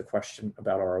ask the question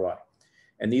about ROI.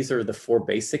 And these are the 4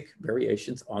 basic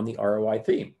variations on the ROI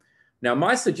theme. Now,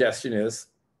 my suggestion is,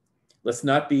 let's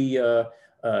not be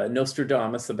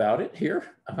Nostradamus about it here.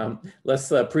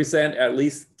 Let's present at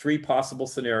least 3 possible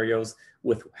scenarios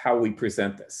with how we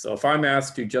present this. So if I'm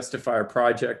asked to justify a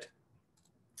project,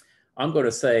 I'm going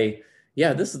to say,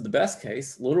 yeah, this is the best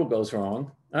case. Little goes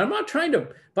wrong. And I'm not trying to,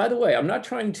 by the way, I'm not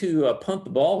trying to punt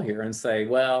the ball here and say,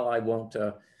 well, I won't,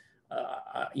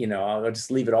 I'll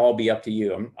just leave it all be up to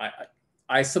you.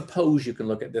 I suppose you can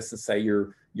look at this and say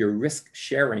you're risk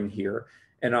sharing here,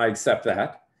 and I accept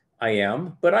that. I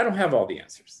am, but I don't have all the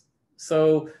answers.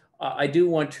 So I do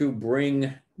want to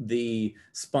bring the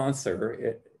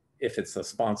sponsor, if it's a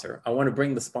sponsor, I want to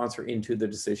bring the sponsor into the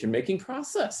decision-making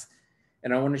process.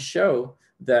 And I want to show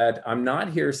that I'm not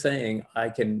here saying I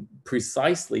can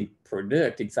precisely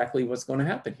predict exactly what's going to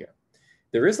happen here.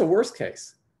 There is a worst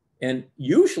case. And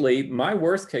usually my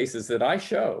worst cases that I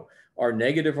show are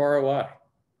negative ROI.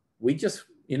 We just,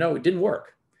 it didn't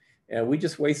work. And we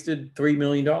just wasted $3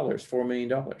 million, $4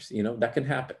 million, that can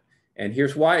happen. And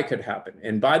here's why it could happen.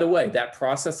 And by the way, that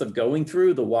process of going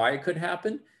through the why it could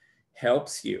happen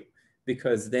helps you,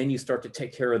 because then you start to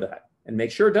take care of that and make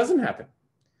sure it doesn't happen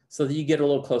so that you get a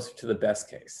little closer to the best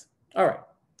case. All right.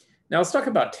 Now let's talk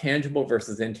about tangible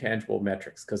versus intangible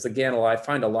metrics. Because again, I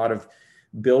find a lot of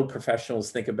build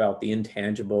professionals think about the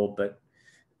intangible, but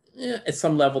at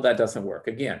some level that doesn't work.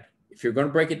 Again, If you're going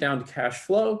to break it down to cash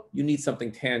flow, you need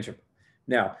something tangible.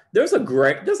 Now, there's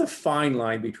a fine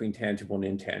line between tangible and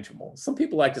intangible. Some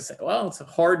people like to say, well, it's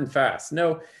hard and fast.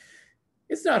 No,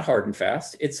 it's not hard and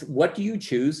fast. It's what do you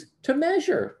choose to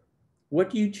measure? What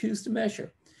do you choose to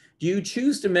measure? Do you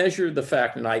choose to measure the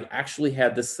fact, and I actually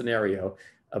had this scenario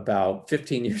about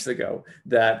 15 years ago,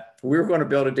 that we were going to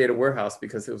build a data warehouse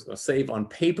because it was going to save on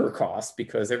paper costs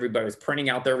because everybody was printing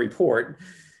out their report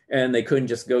and they couldn't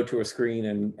just go to a screen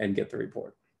and get the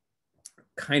report.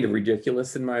 Kind of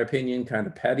ridiculous in my opinion, kind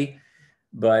of petty,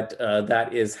 but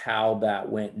that is how that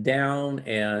went down,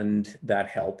 and that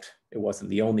helped. It wasn't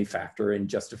the only factor in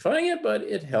justifying it, but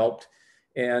it helped.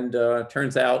 And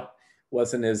turns out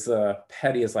wasn't as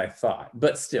petty as I thought,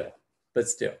 but still,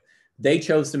 they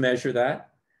chose to measure that.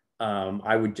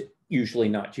 I would usually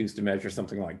not choose to measure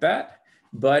something like that,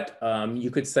 but you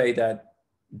could say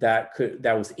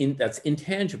that's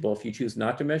intangible if you choose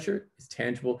not to measure it. It's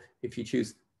tangible if you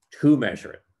choose to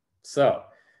measure it. So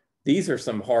these are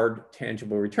some hard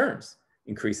tangible returns.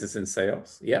 Increases in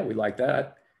sales. Yeah, we like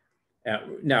that.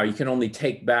 Now you can only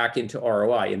take back into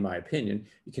ROI, in my opinion,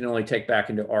 you can only take back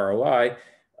into ROI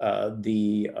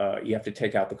you have to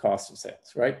take out the cost of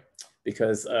sales, right?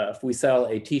 Because if we sell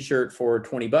a t-shirt for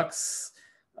 20 bucks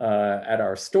at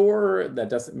our store, that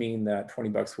doesn't mean that 20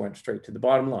 bucks went straight to the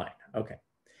bottom line. Okay.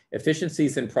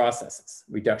 Efficiencies in processes,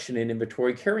 reduction in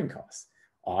inventory carrying costs,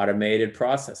 automated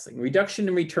processing, reduction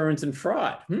in returns and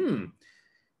fraud.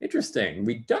 Interesting.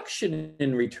 Reduction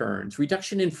in returns,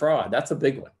 reduction in fraud. That's a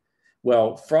big one.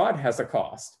 Well, fraud has a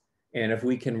cost. And if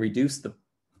we can reduce the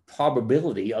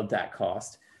probability of that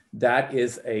cost, that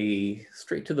is a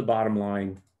straight to the bottom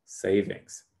line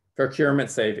savings. Procurement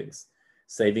savings,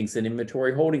 savings in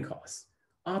inventory holding costs,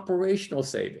 operational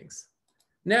savings.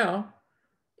 Now,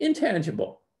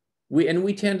 intangible.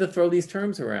 We tend to throw these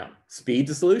terms around. Speed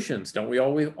to solutions. Don't we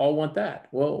all want that?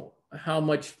 Well, how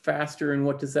much faster and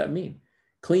what does that mean?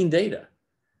 Clean data.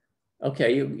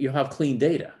 Okay, you have clean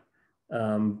data.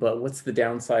 But what's the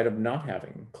downside of not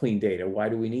having clean data? Why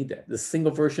do we need that? The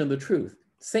single version of the truth.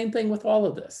 Same thing with all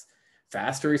of this.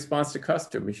 Faster response to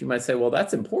customers. You might say, well,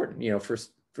 that's important,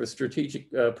 for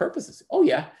strategic purposes. Oh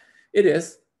yeah, it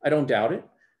is. I don't doubt it.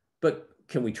 But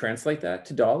can we translate that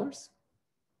to dollars,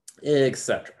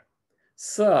 etc.?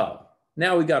 So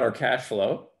now we got our cash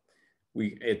flow.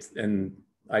 And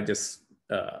I just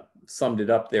summed it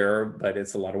up there, but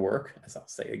it's a lot of work, as I'll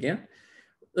say again.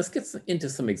 Let's get into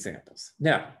some examples.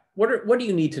 Now, what do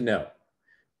you need to know?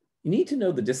 You need to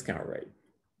know the discount rate,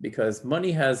 because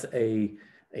money has a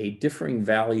differing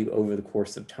value over the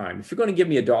course of time. If you're going to give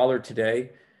me $1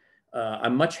 today,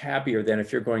 I'm much happier than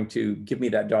if you're going to give me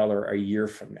that $1 a year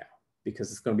from now, because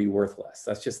it's going to be worth less.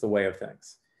 That's just the way of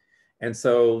things. And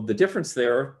so the difference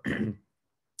there,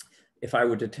 if I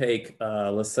were to take,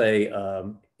 let's say,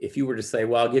 if you were to say,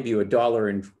 well, I'll give you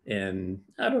 $1 in,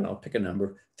 I don't know, pick a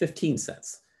number, 15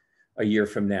 cents a year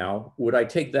from now, would I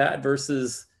take that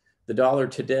versus the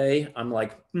 $1 today? I'm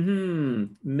like,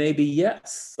 maybe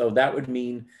yes. So that would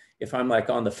mean if I'm like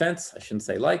on the fence, I shouldn't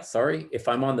say like, sorry. If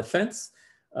I'm on the fence,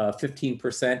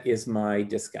 15% is my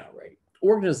discount rate.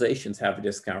 Organizations have a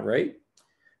discount rate.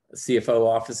 CFO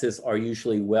offices are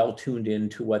usually well tuned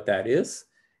into what that is.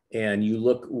 And you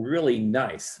look really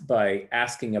nice by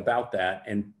asking about that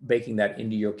and baking that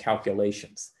into your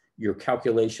calculations. Your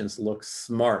calculations look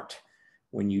smart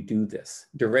when you do this.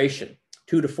 Duration,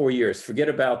 2 to 4 years. Forget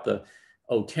about the,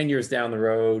 10 years down the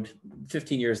road,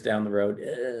 15 years down the road.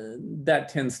 That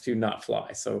tends to not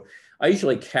fly. So I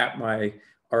usually cap my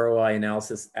ROI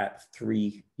analysis at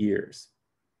 3 years.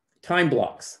 Time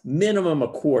blocks, minimum a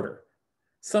quarter.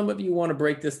 Some of you want to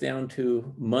break this down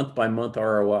to month by month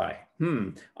ROI.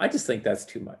 I just think that's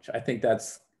too much. I think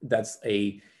that's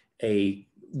a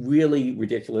really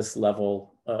ridiculous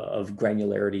level of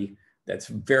granularity that's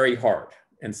very hard.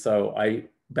 And so I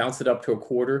bounce it up to a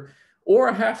quarter or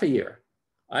a half a year.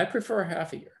 I prefer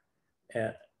half a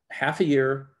year. Half a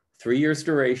year, 3 years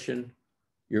duration,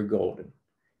 you're golden.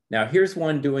 Now here's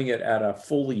one doing it at a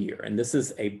full year. And this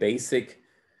is a basic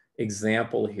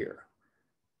example here.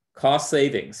 Cost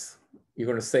savings. You're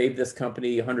going to save this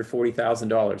company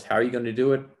 $140,000. How are you going to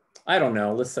do it? I don't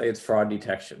know. Let's say it's fraud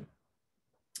detection.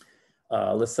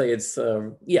 Let's say it's,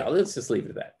 let's just leave it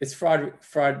at that. It's fraud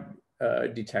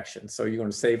detection. So you're going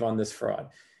to save on this fraud.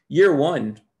 Year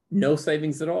 1, no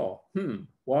savings at all.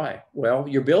 Why? Well,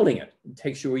 you're building it. It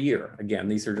takes you a year. Again,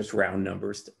 these are just round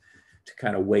numbers to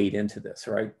kind of wade into this,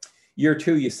 right? Year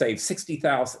 2, you save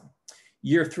 $60,000.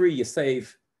 Year 3, you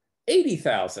save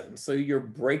 $80,000. So you're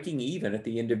breaking even at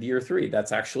the end of year 3.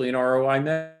 That's actually an ROI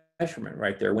measurement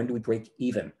right there. When do we break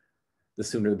even? The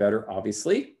sooner the better,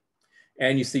 obviously.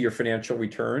 And you see your financial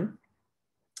return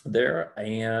there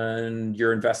and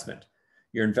your investment.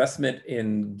 Your investment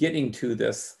in getting to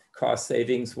this cost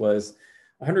savings was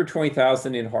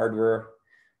 120,000 in hardware,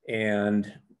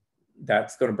 and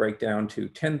that's going to break down to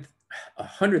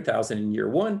 100,000 in year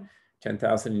 1,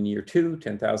 10,000 in year 2,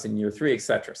 10,000 in year 3,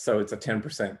 etc. So it's a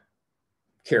 10%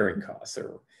 carrying cost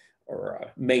or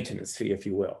a maintenance fee, if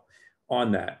you will,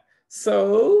 on that.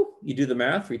 So you do the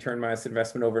math, return minus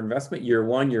investment over investment. Year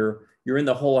 1, you're in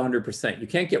the whole 100%. You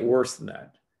can't get worse than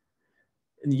that.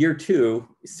 In year 2,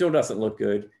 it still doesn't look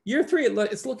good. Year 3,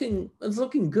 it's looking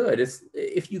good.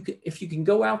 If you can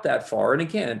go out that far, and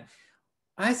again,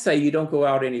 I say you don't go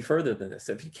out any further than this.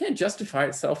 If you can't justify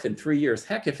itself in 3 years,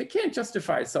 heck, if it can't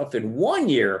justify itself in 1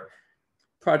 year,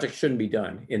 project shouldn't be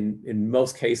done in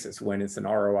most cases when it's an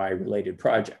ROI related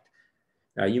project.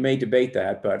 Now you may debate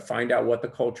that, but find out what the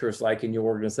culture is like in your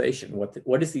organization.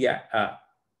 What is the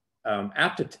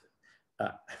aptitude?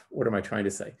 What am I trying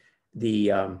to say?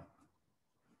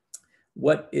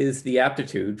 What is the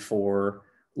aptitude for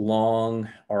long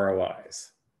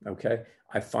ROIs? Okay,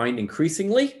 I find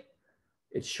increasingly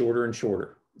it's shorter and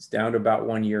shorter. It's down to about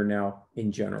 1 year now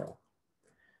in general.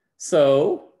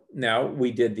 So now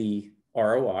we did the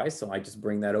ROI, so I just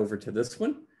bring that over to this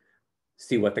one.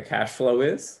 See what the cash flow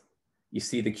is. You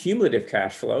see the cumulative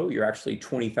cash flow. You're actually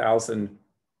 20,000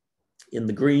 in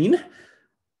the green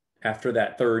after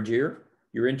that 3rd year.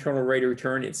 Your internal rate of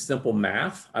return, it's simple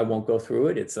math. I won't go through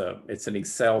it. It's an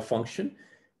Excel function.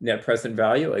 Net present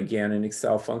value, again, an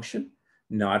Excel function.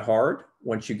 Not hard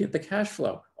once you get the cash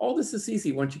flow. All this is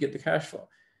easy once you get the cash flow.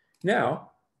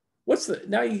 Now,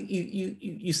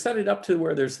 you set it up to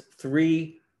where there's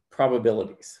 3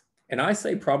 probabilities. And I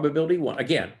say probability 1,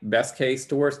 again, best case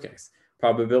to worst case.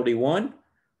 Probability 1,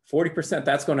 40%,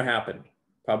 that's going to happen.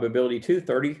 Probability 2,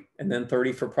 30, and then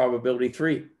 30 for probability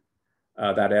 3.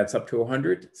 That adds up to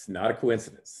 100. It's not a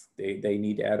coincidence. They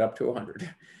need to add up to 100.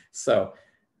 So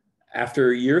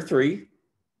after year 3,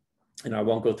 and I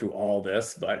won't go through all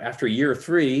this, but after year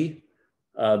 3,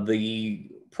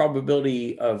 the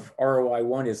probability of ROI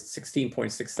 1 is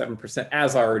 16.67%,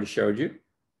 as I already showed you.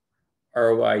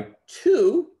 ROI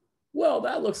 2, well,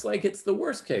 that looks like it's the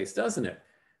worst case, doesn't it?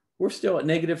 We're still at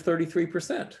negative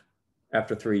 33%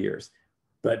 after 3 years.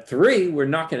 But 3, we're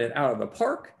knocking it out of the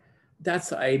park.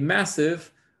 That's a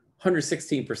massive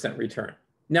 116% return.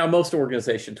 Now, most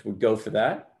organizations would go for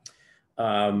that,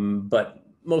 but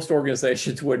most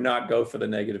organizations would not go for the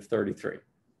negative 33.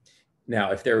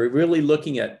 Now, if they're really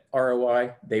looking at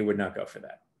ROI, they would not go for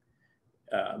that.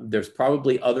 There's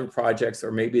probably other projects,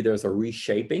 or maybe there's a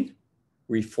reshaping,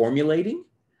 reformulating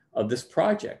of this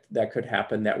project that could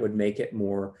happen that would make it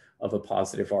more of a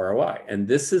positive ROI. And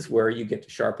this is where you get to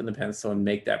sharpen the pencil and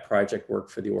make that project work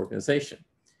for the organization.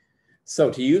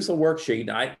 So to use a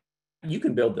worksheet, you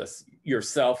can build this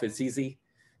yourself. It's easy.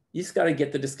 You just got to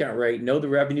get the discount rate, know the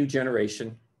revenue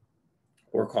generation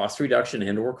or cost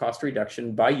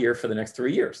reduction by year for the next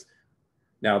 3 years.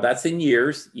 Now that's in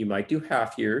years. You might do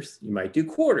half years. You might do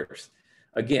quarters.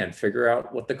 Again, figure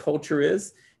out what the culture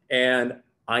is. And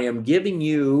I am giving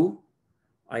you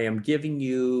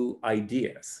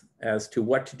ideas as to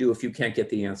what to do if you can't get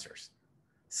the answers.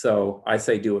 So I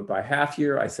say do it by half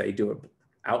year. I say do it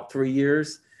out 3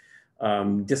 years.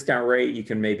 Discount rate, you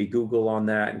can maybe Google on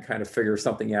that and kind of figure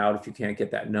something out if you can't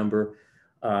get that number.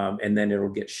 And then it'll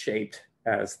get shaped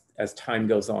as time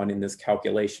goes on in this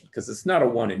calculation, because it's not a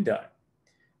one and done.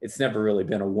 It's never really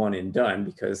been a one and done,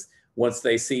 because once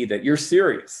they see that you're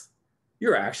serious,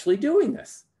 you're actually doing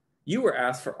this. You were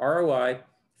asked for ROI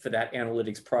for that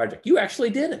analytics project. You actually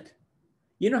did it.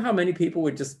 You know how many people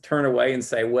would just turn away and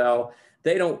say, well,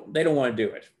 they don't want to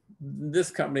do it. This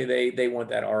company, they want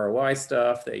that ROI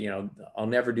stuff. I'll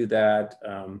never do that.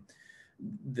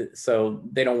 So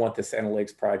they don't want this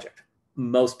analytics project.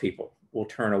 Most people will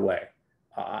turn away.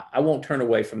 I won't turn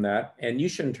away from that, and you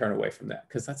shouldn't turn away from that,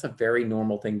 because that's a very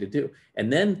normal thing to do.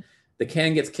 And then the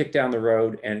can gets kicked down the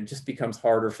road, and it just becomes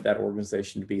harder for that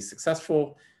organization to be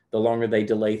successful the longer they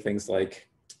delay things like,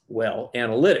 well,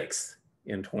 analytics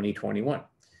in 2021.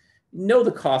 Know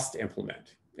the cost to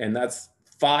implement, and that's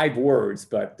 5 words,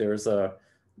 but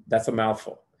that's a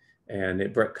mouthful. And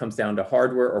it comes down to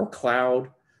hardware or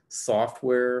cloud,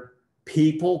 software,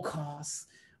 people costs.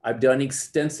 I've done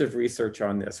extensive research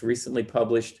on this, recently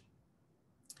published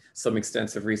some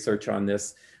extensive research on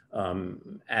this,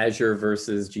 Azure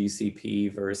versus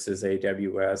GCP versus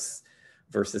AWS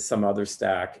versus some other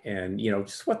stack, and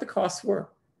just what the costs were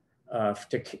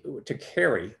to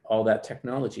carry all that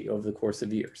technology over the course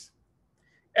of years.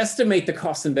 Estimate the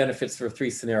costs and benefits for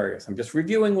 3 scenarios. I'm just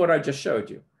reviewing what I just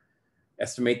showed you.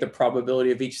 Estimate the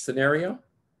probability of each scenario,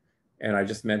 And I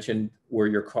just mentioned where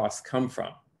your costs come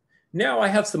from. Now I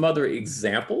have some other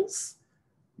examples,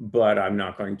 but I'm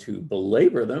not going to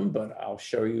belabor them, but I'll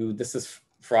show you. This is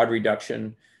fraud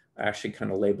reduction. I actually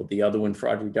kind of labeled the other one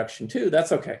fraud reduction too.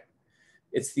 That's okay.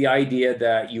 It's the idea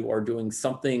that you are doing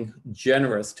something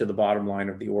generous to the bottom line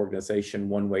of the organization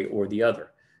one way or the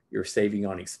other. You're saving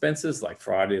on expenses, like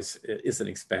fraud is an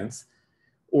expense,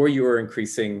 or you're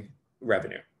increasing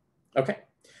revenue. Okay.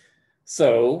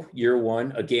 So year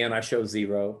one, again, I show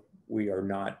 0. We are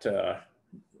not,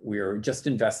 we are just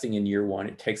investing in year one.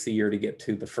 It takes a year to get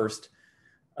to the first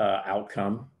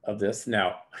outcome of this.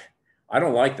 Now, I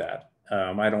don't like that.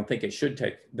 I don't think it should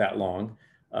take that long.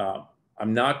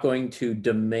 I'm not going to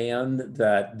demand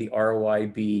that the ROI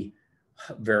be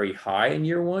very high in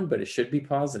year one, but it should be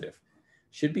positive.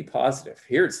 Should be positive.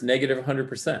 Here it's negative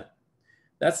 100%.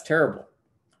 That's terrible.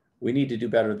 We need to do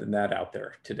better than that out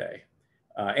there today.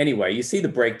 Anyway, you see the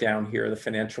breakdown here. The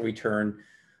financial return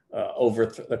over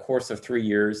the course of 3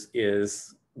 years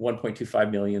is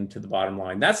 1.25 million to the bottom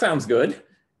line. That sounds good.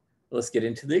 Let's get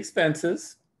into the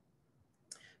expenses.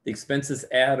 The expenses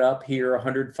add up here,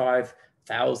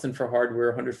 105,000 for hardware,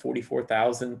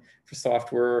 144,000 for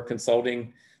software,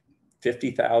 consulting,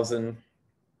 50,000.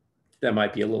 That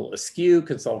might be a little askew.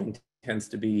 Consulting tends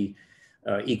to be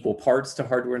equal parts to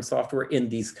hardware and software in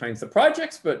these kinds of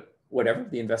projects, but whatever,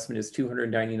 the investment is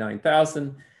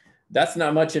 299,000. That's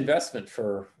not much investment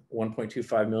for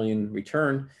 1.25 million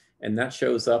return. And that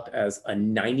shows up as a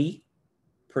 90%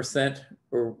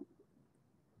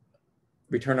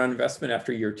 return on investment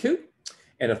after year 2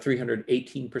 and a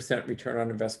 318% return on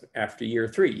investment after year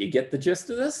 3. You get the gist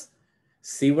of this?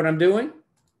 See what I'm doing?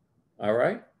 All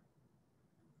right.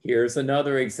 Here's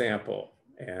another example,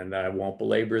 and I won't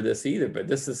belabor this either, but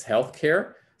this is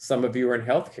healthcare. Some of you are in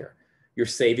healthcare. You're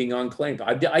saving on claims.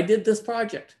 I did this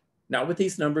project, not with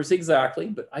these numbers exactly,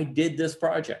 but I did this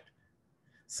project.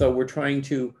 So we're trying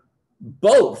to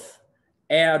both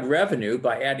add revenue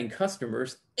by adding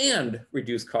customers and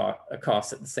reduce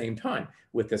costs at the same time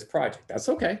with this project. That's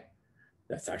okay.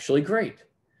 That's actually great.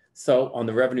 So on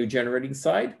the revenue generating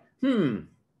side,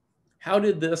 how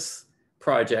did this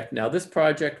project, now this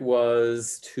project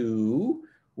was to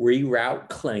reroute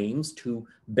claims to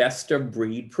best of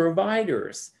breed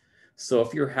providers. So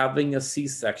if you're having a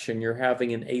C-section, you're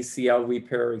having an ACL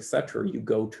repair, et cetera,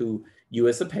 you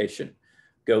as a patient,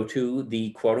 go to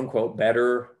the quote unquote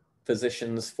better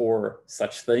physicians for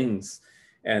such things.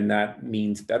 And that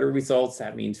means better results.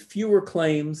 That means fewer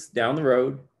claims down the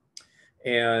road.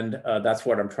 And that's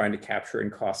what I'm trying to capture in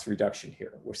cost reduction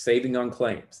here. We're saving on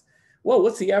claims. Well,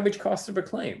 what's the average cost of a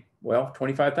claim? Well,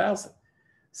 25,000.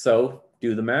 So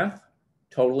do the math.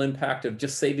 Total impact of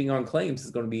just saving on claims is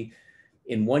going to be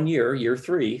in 1 year, year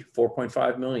 3,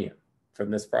 4.5 million from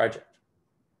this project.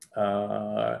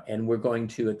 And we're going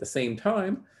to, at the same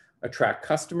time, attract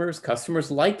customers. Customers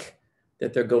like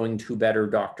that they're going to better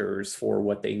doctors for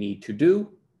what they need to do.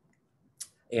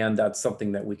 And that's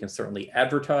something that we can certainly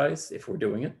advertise if we're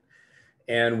doing it.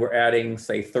 And we're adding,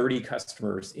 say, 30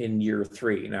 customers in year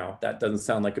 3. Now, that doesn't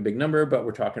sound like a big number, but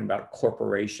we're talking about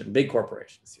big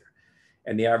corporations here.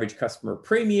 And the average customer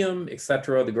premium, et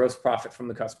cetera, the gross profit from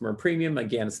the customer premium.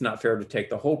 Again, it's not fair to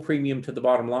take the whole premium to the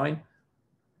bottom line,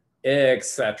 et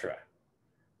cetera.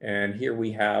 And here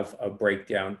we have a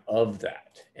breakdown of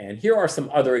that. And here are some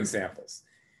other examples.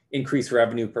 Increased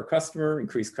revenue per customer,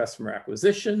 increased customer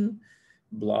acquisition,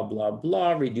 blah, blah,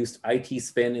 blah, reduced IT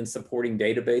spend in supporting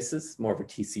databases, more of a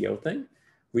TCO thing,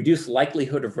 reduced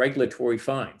likelihood of regulatory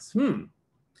fines.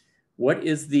 What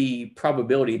is the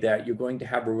probability that you're going to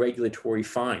have a regulatory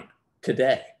fine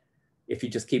today if you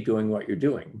just keep doing what you're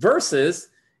doing? Versus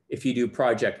if you do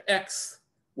project X,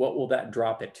 what will that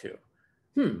drop it to?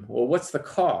 Well, what's the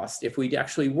cost if we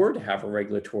actually were to have a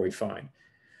regulatory fine?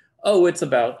 Oh, it's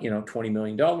about $20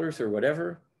 million or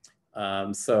whatever.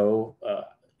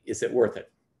 Is it worth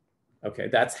it? Okay,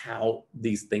 that's how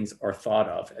these things are thought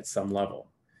of at some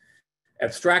level.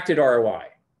 Abstracted ROI.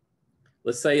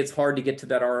 Let's say it's hard to get to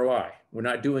that ROI. We're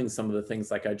not doing some of the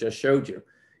things like I just showed you.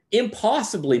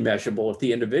 Impossibly measurable at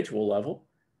the individual level,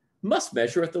 must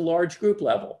measure at the large group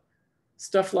level.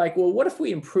 Stuff like, well, what if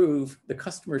we improve the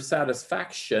customer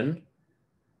satisfaction,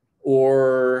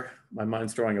 or my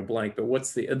mind's drawing a blank, but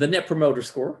what's the net promoter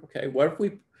score? Okay, what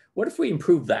if we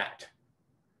improve that?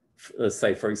 Let's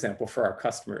say, for example, for our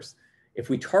customers, if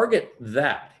we target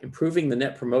that, improving the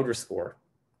net promoter score,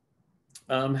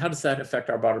 how does that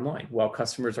affect our bottom line? Well,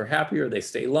 customers are happier, they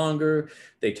stay longer,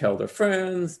 they tell their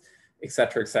friends, et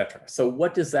cetera, et cetera. So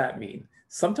what does that mean?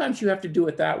 Sometimes you have to do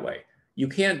it that way. You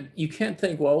can't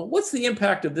think, well, what's the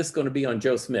impact of this going to be on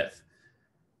Joe Smith?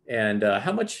 And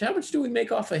how much do we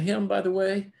make off of him, by the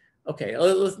way? Okay,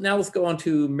 now let's go on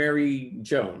to Mary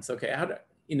Jones. Okay,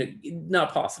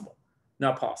 not possible,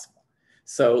 not possible.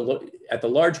 So look, at the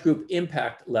large group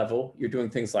impact level, you're doing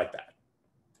things like that.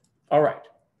 All right.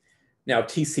 Now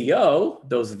TCO,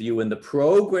 those of you in the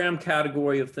program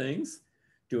category of things,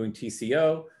 doing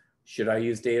TCO, should I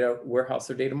use data warehouse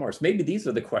or data marts? Maybe these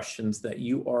are the questions that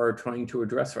you are trying to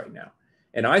address right now.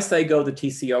 And I say go the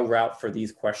TCO route for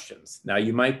these questions. Now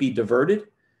you might be diverted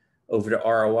over to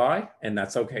ROI, and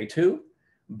that's okay too,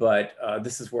 but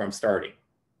this is where I'm starting.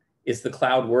 Is the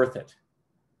cloud worth it?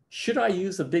 Should I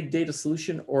use a big data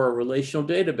solution or a relational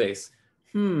database?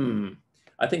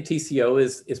 I think TCO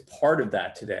is part of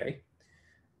that today.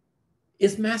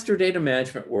 Is master data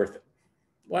management worth it?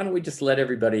 Why don't we just let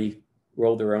everybody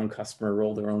roll their own customer,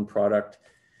 roll their own product,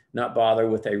 not bother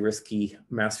with a risky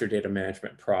master data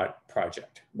management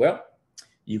project? Well,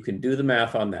 you can do the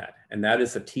math on that. And that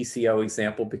is a TCO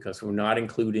example because we're not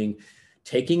including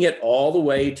taking it all the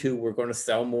way to we're going to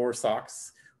sell more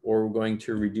socks or we're going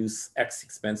to reduce X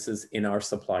expenses in our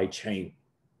supply chain.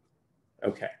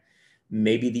 Okay,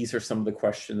 maybe these are some of the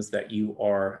questions that you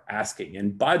are asking.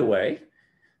 And by the way,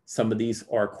 some of these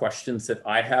are questions that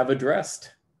I have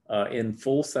addressed in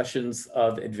full sessions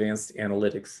of advanced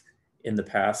analytics in the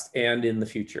past and in the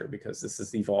future, because this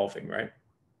is evolving, right?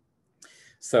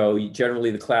 So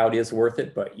generally the cloud is worth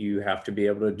it, but you have to be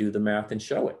able to do the math and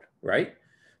show it, right?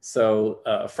 So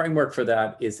a framework for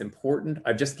that is important.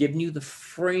 I've just given you the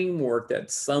framework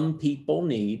that some people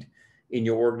need in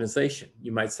your organization.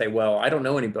 You might say, well, I don't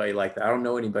know anybody like that. I don't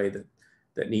know anybody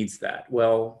that needs that.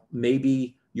 Well,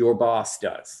 maybe your boss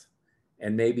does.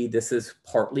 And maybe this is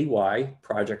partly why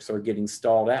projects are getting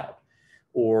stalled out,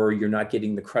 or you're not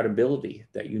getting the credibility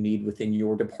that you need within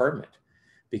your department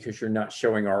because you're not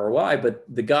showing ROI, but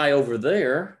the guy over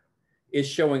there is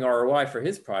showing ROI for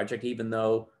his project, even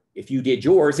though if you did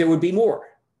yours, it would be more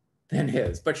than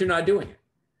his, but you're not doing it.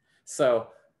 So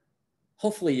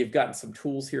hopefully you've gotten some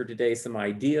tools here today, some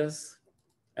ideas.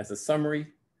 As a summary,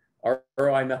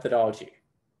 ROI methodology.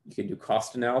 You can do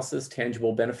cost analysis,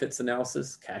 tangible benefits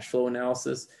analysis, cash flow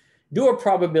analysis, do a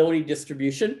probability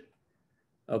distribution.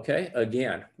 Okay,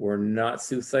 again, we're not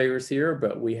soothsayers here,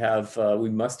 but we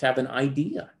must have an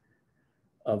idea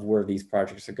of where these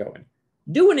projects are going.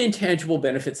 Do an intangible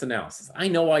benefits analysis. I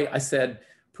know I said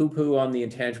poo-poo on the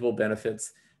intangible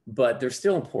benefits, but they're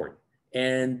still important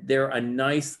and they're a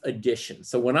nice addition.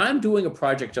 So when I'm doing a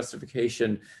project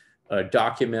justification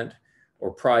document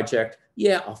or project,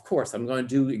 yeah, of course, I'm going to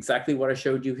do exactly what I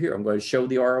showed you here. I'm going to show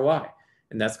the ROI,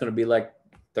 and that's going to be like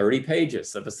 30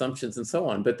 pages of assumptions and so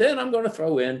on. But then I'm going to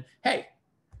throw in, hey,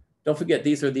 don't forget,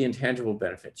 these are the intangible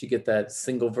benefits. You get that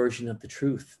single version of the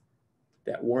truth,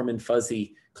 that warm and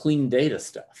fuzzy, clean data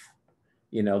stuff.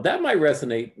 You know, that might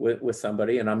resonate with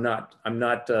somebody, and I'm not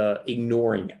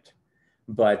ignoring it.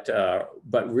 But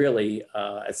really,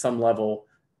 at some level,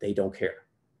 they don't care.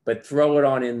 But throw it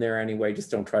on in there anyway. Just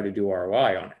don't try to do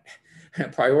ROI on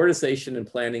it. Prioritization and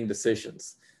planning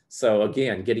decisions. So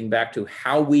again, getting back to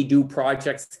how we do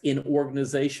projects in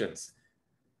organizations,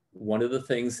 one of the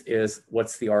things is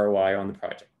what's the ROI on the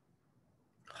project?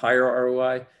 Higher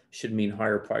ROI should mean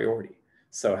higher priority.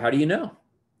 So how do you know?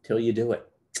 Till you do it.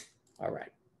 All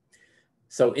right.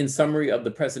 So in summary of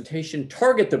the presentation,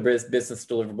 target the business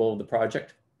deliverable of the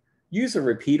project, use a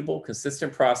repeatable,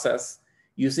 consistent process,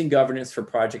 using governance for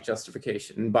project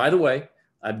justification. And by the way,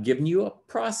 I've given you a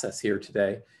process here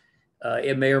today.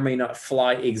 It may or may not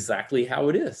fly exactly how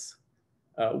it is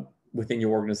within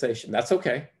your organization. That's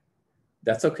okay.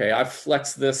 That's okay. I've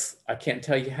flexed this, I can't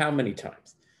tell you how many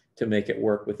times, to make it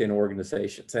work within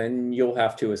organizations, and you'll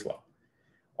have to as well.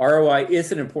 ROI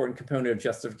is an important component of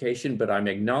justification, but I'm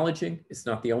acknowledging it's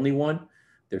not the only one.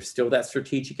 There's still that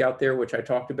strategic out there, which I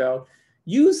talked about.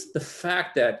 Use the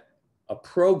fact that a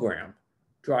program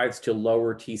drives to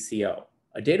lower TCO.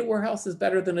 A data warehouse is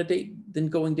better than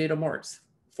going data marts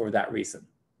for that reason.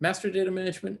 Master data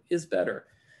management is better,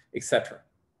 etc.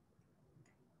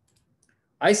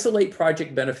 Isolate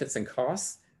project benefits and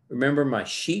costs. Remember my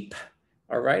sheep,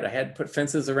 all right? I had to put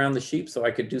fences around the sheep so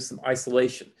I could do some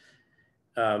isolation.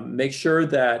 Make sure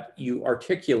that you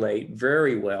articulate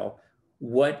very well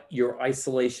what your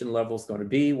isolation level is going to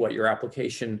be, what your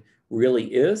application really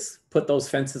is. Put those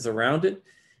fences around it.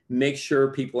 Make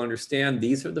sure people understand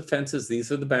these are the fences, these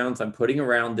are the bounds I'm putting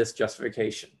around this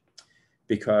justification.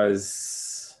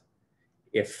 Because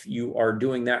if you are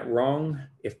doing that wrong,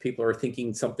 if people are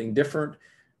thinking something different,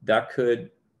 that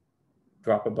could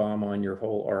drop a bomb on your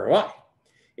whole ROI.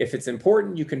 If it's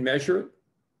important, you can measure it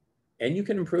and you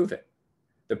can improve it.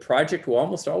 The project will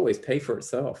almost always pay for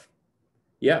itself.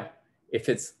 Yeah, if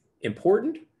it's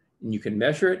important and you can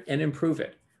measure it and improve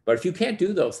it. But if you can't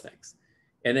do those things,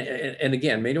 and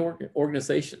again, many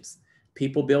organizations,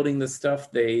 people building this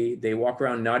stuff, they walk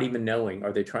around not even knowing,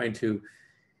 are they trying to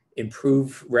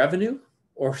improve revenue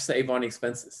or save on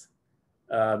expenses?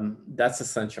 That's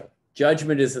essential.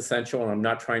 Judgment is essential, and I'm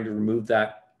not trying to remove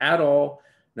that at all,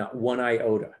 not one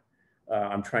iota.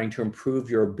 I'm trying to improve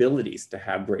your abilities to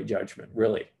have great judgment,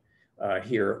 really,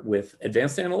 here with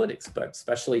advanced analytics, but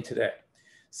especially today.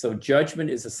 So judgment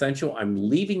is essential. I'm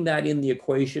leaving that in the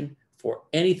equation for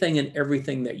anything and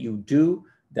everything that you do.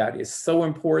 That is so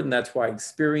important. That's why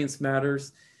experience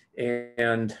matters.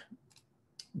 And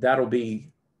that'll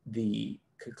be the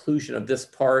conclusion of this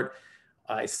part.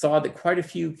 I saw that quite a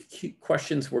few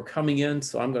questions were coming in,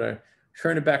 so I'm going to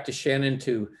turn it back to Shannon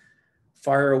to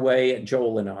fire away at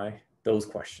Joel and I those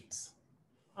questions.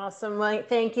 Awesome. Well,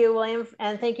 thank you, William.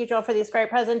 And thank you, Joel, for these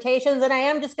great presentations. And I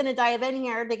am just going to dive in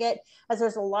here to get, as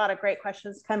there's a lot of great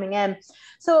questions coming in.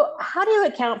 So how do you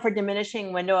account for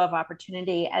diminishing window of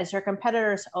opportunity as your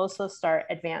competitors also start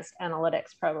advanced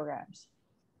analytics programs?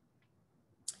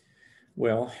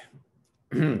 Well,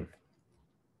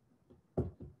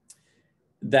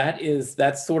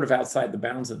 that's sort of outside the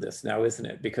bounds of this now, isn't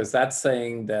it? Because that's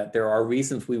saying that there are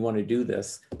reasons we want to do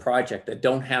this project that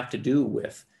don't have to do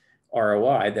with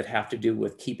ROI, that have to do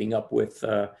with keeping up with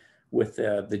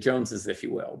the Joneses, if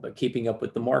you will, but keeping up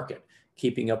with the market,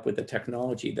 keeping up with the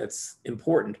technology that's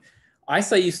important. I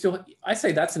say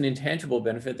that's an intangible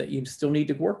benefit that you still need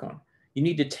to work on. You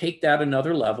need to take that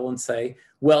another level and say,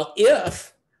 well,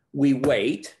 if we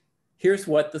wait, here's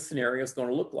what the scenario is going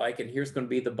to look like, and here's going to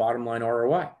be the bottom line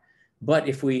ROI. But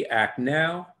if we act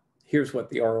now, here's what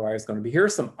the ROI is going to be. Here are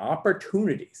some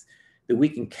opportunities that we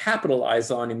can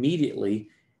capitalize on immediately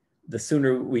the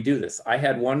sooner we do this. I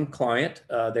had one client,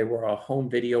 they were a home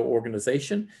video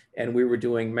organization, and we were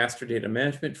doing master data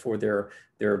management for their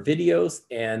videos,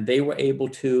 and they were able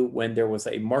to, when there was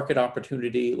a market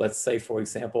opportunity, let's say, for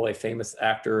example, a famous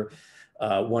actor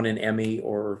won an Emmy,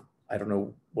 or I don't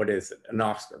know, what is it, an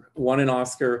Oscar, won an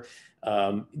Oscar.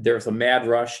 There's a mad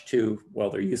rush to, well,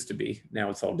 there used to be, now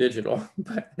it's all digital,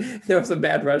 but there was a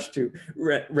mad rush to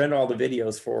rent all the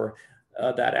videos for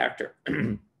that actor.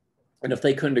 And if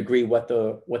they couldn't agree what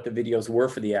the videos were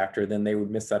for the actor, then they would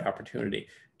miss that opportunity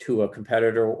to a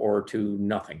competitor or to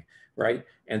nothing, right?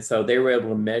 And so they were able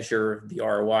to measure the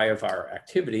ROI of our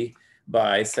activity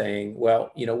by saying,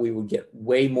 well, you know, we would get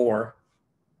way more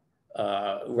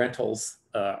rentals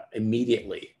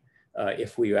immediately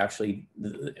if we actually,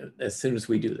 as soon as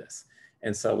we do this.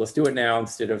 And so let's do it now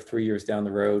instead of 3 years down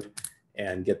the road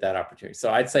and get that opportunity.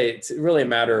 So I'd say it's really a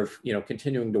matter of, you know,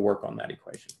 continuing to work on that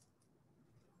equation.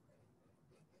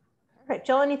 All right,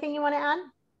 Joel, anything you want to add?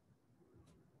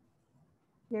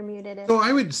 You're muted. So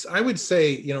I would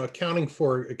say, you know, accounting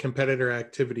for a competitor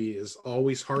activity is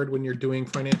always hard when you're doing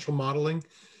financial modeling.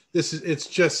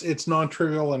 It's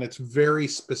non-trivial, and it's very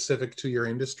specific to your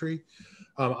industry.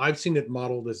 I've seen it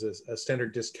modeled as a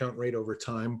standard discount rate over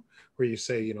time, where you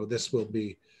say, you know, this will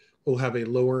have a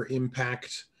lower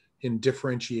impact in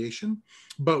differentiation.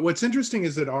 But what's interesting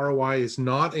is that ROI is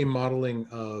not a modeling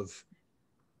of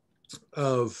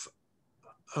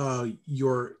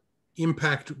your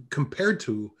impact compared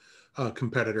to a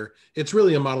competitor. It's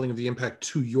really a modeling of the impact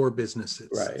to your businesses.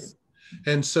 Right.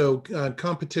 And so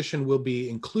competition will be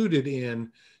included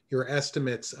in your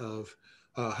estimates of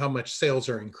how much sales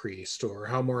are increased or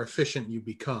how more efficient you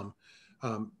become.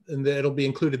 And it'll be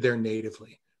included there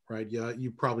natively, right? Yeah,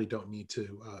 you probably don't need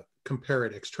to compare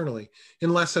it externally,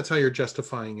 unless that's how you're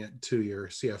justifying it to your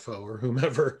CFO or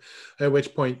whomever, at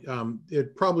which point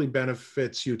it probably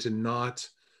benefits you to not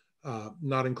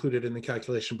include it in the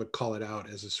calculation, but call it out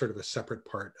as a sort of a separate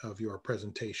part of your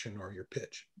presentation or your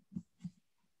pitch.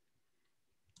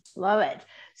 Love it.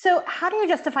 So how do you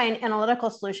justify an analytical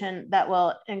solution that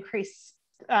will increase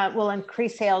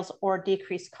sales or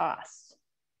decrease costs?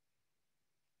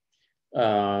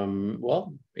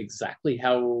 Well, exactly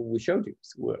how we showed you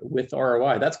with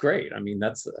ROI. That's great. I mean,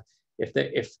 that's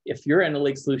if your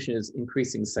analytic solution is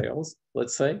increasing sales,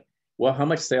 let's say, well, how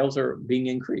much sales are being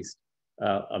increased?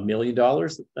 $1 million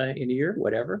in a year,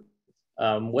 whatever.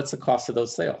 What's the cost of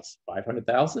those sales?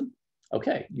 500,000.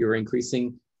 Okay, you're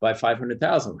increasing by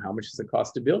 500,000. How much does it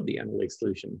cost to build the analytic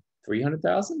solution?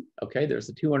 300,000. Okay, there's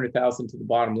a 200,000 to the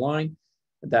bottom line.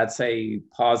 That's a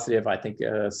positive, I think,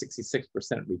 66%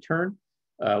 return,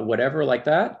 whatever like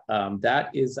that. That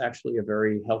is actually a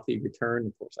very healthy return.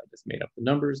 Of course, I just made up the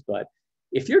numbers, but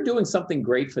if you're doing something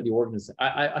great for the organization,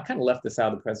 I kind of left this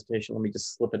out of the presentation. Let me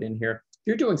just slip it in here. If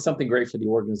you're doing something great for the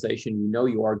organization, you know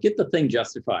you are, get the thing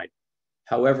justified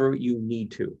however you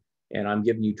need to. and I'm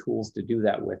giving you tools to do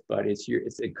that with. But it's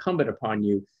incumbent upon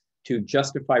you to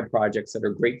justify projects that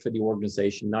are great for the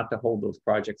organization, not to hold those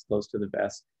projects close to the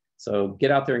vest. So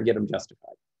get out there and get them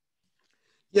justified.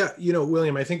 Yeah,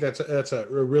 William, I think that's a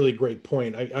really great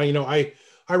point.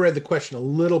 I read the question a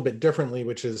little bit differently,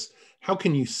 which is how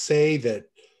can you say that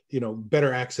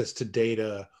better access to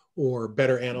data or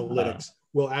better analytics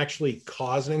will actually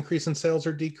cause an increase in sales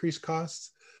or decrease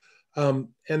costs? And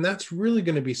that's really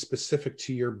going to be specific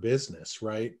to your business,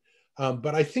 right?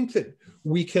 But I think that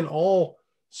we can all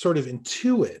sort of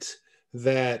intuit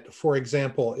that, for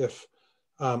example, if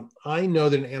I know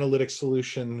that an analytics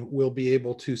solution will be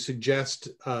able to suggest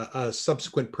a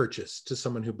subsequent purchase to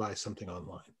someone who buys something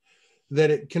online,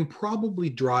 that it can probably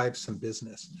drive some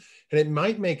business. And it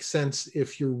might make sense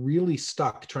if you're really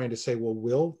stuck trying to say, well,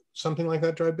 will something like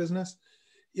that drive business?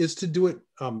 Is to do it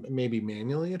maybe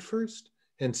manually at first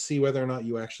and see whether or not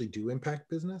you actually do impact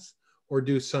business, or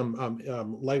do some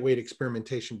lightweight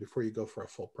experimentation before you go for a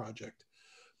full project.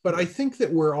 But I think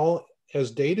that we're all, as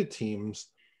data teams,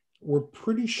 we're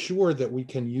pretty sure that we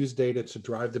can use data to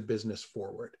drive the business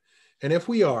forward. And if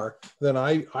we are, then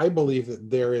I believe that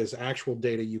there is actual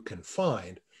data you can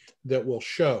find that will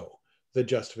show the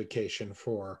justification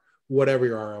for whatever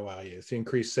your ROI is, the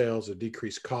increased sales, the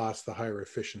decreased cost, the higher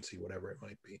efficiency, whatever it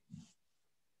might be.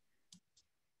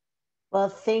 Well,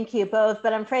 thank you both,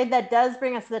 but I'm afraid that does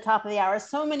bring us to the top of the hour.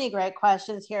 So many great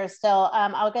questions here still.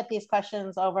 I'll get these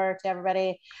questions over to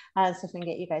everybody so we can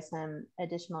get you guys some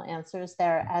additional answers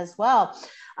there as well.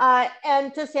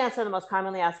 And just to answer the most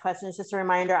commonly asked questions, just a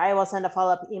reminder, I will send a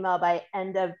follow-up email by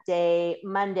end of day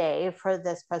Monday for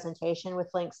this presentation with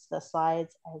links to the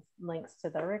slides and links to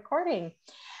the recording.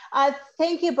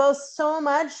 Thank you both so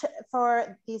much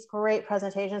for these great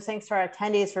presentations. Thanks to our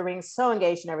attendees for being so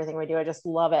engaged in everything we do. I just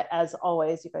love it, as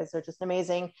always. You guys are just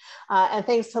amazing. And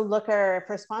thanks to Looker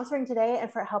for sponsoring today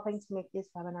and for helping to make these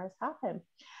webinars happen.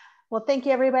 Well, thank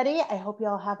you, everybody. I hope you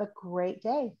all have a great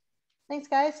day. Thanks,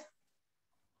 guys.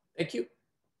 Thank you.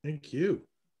 Thank you.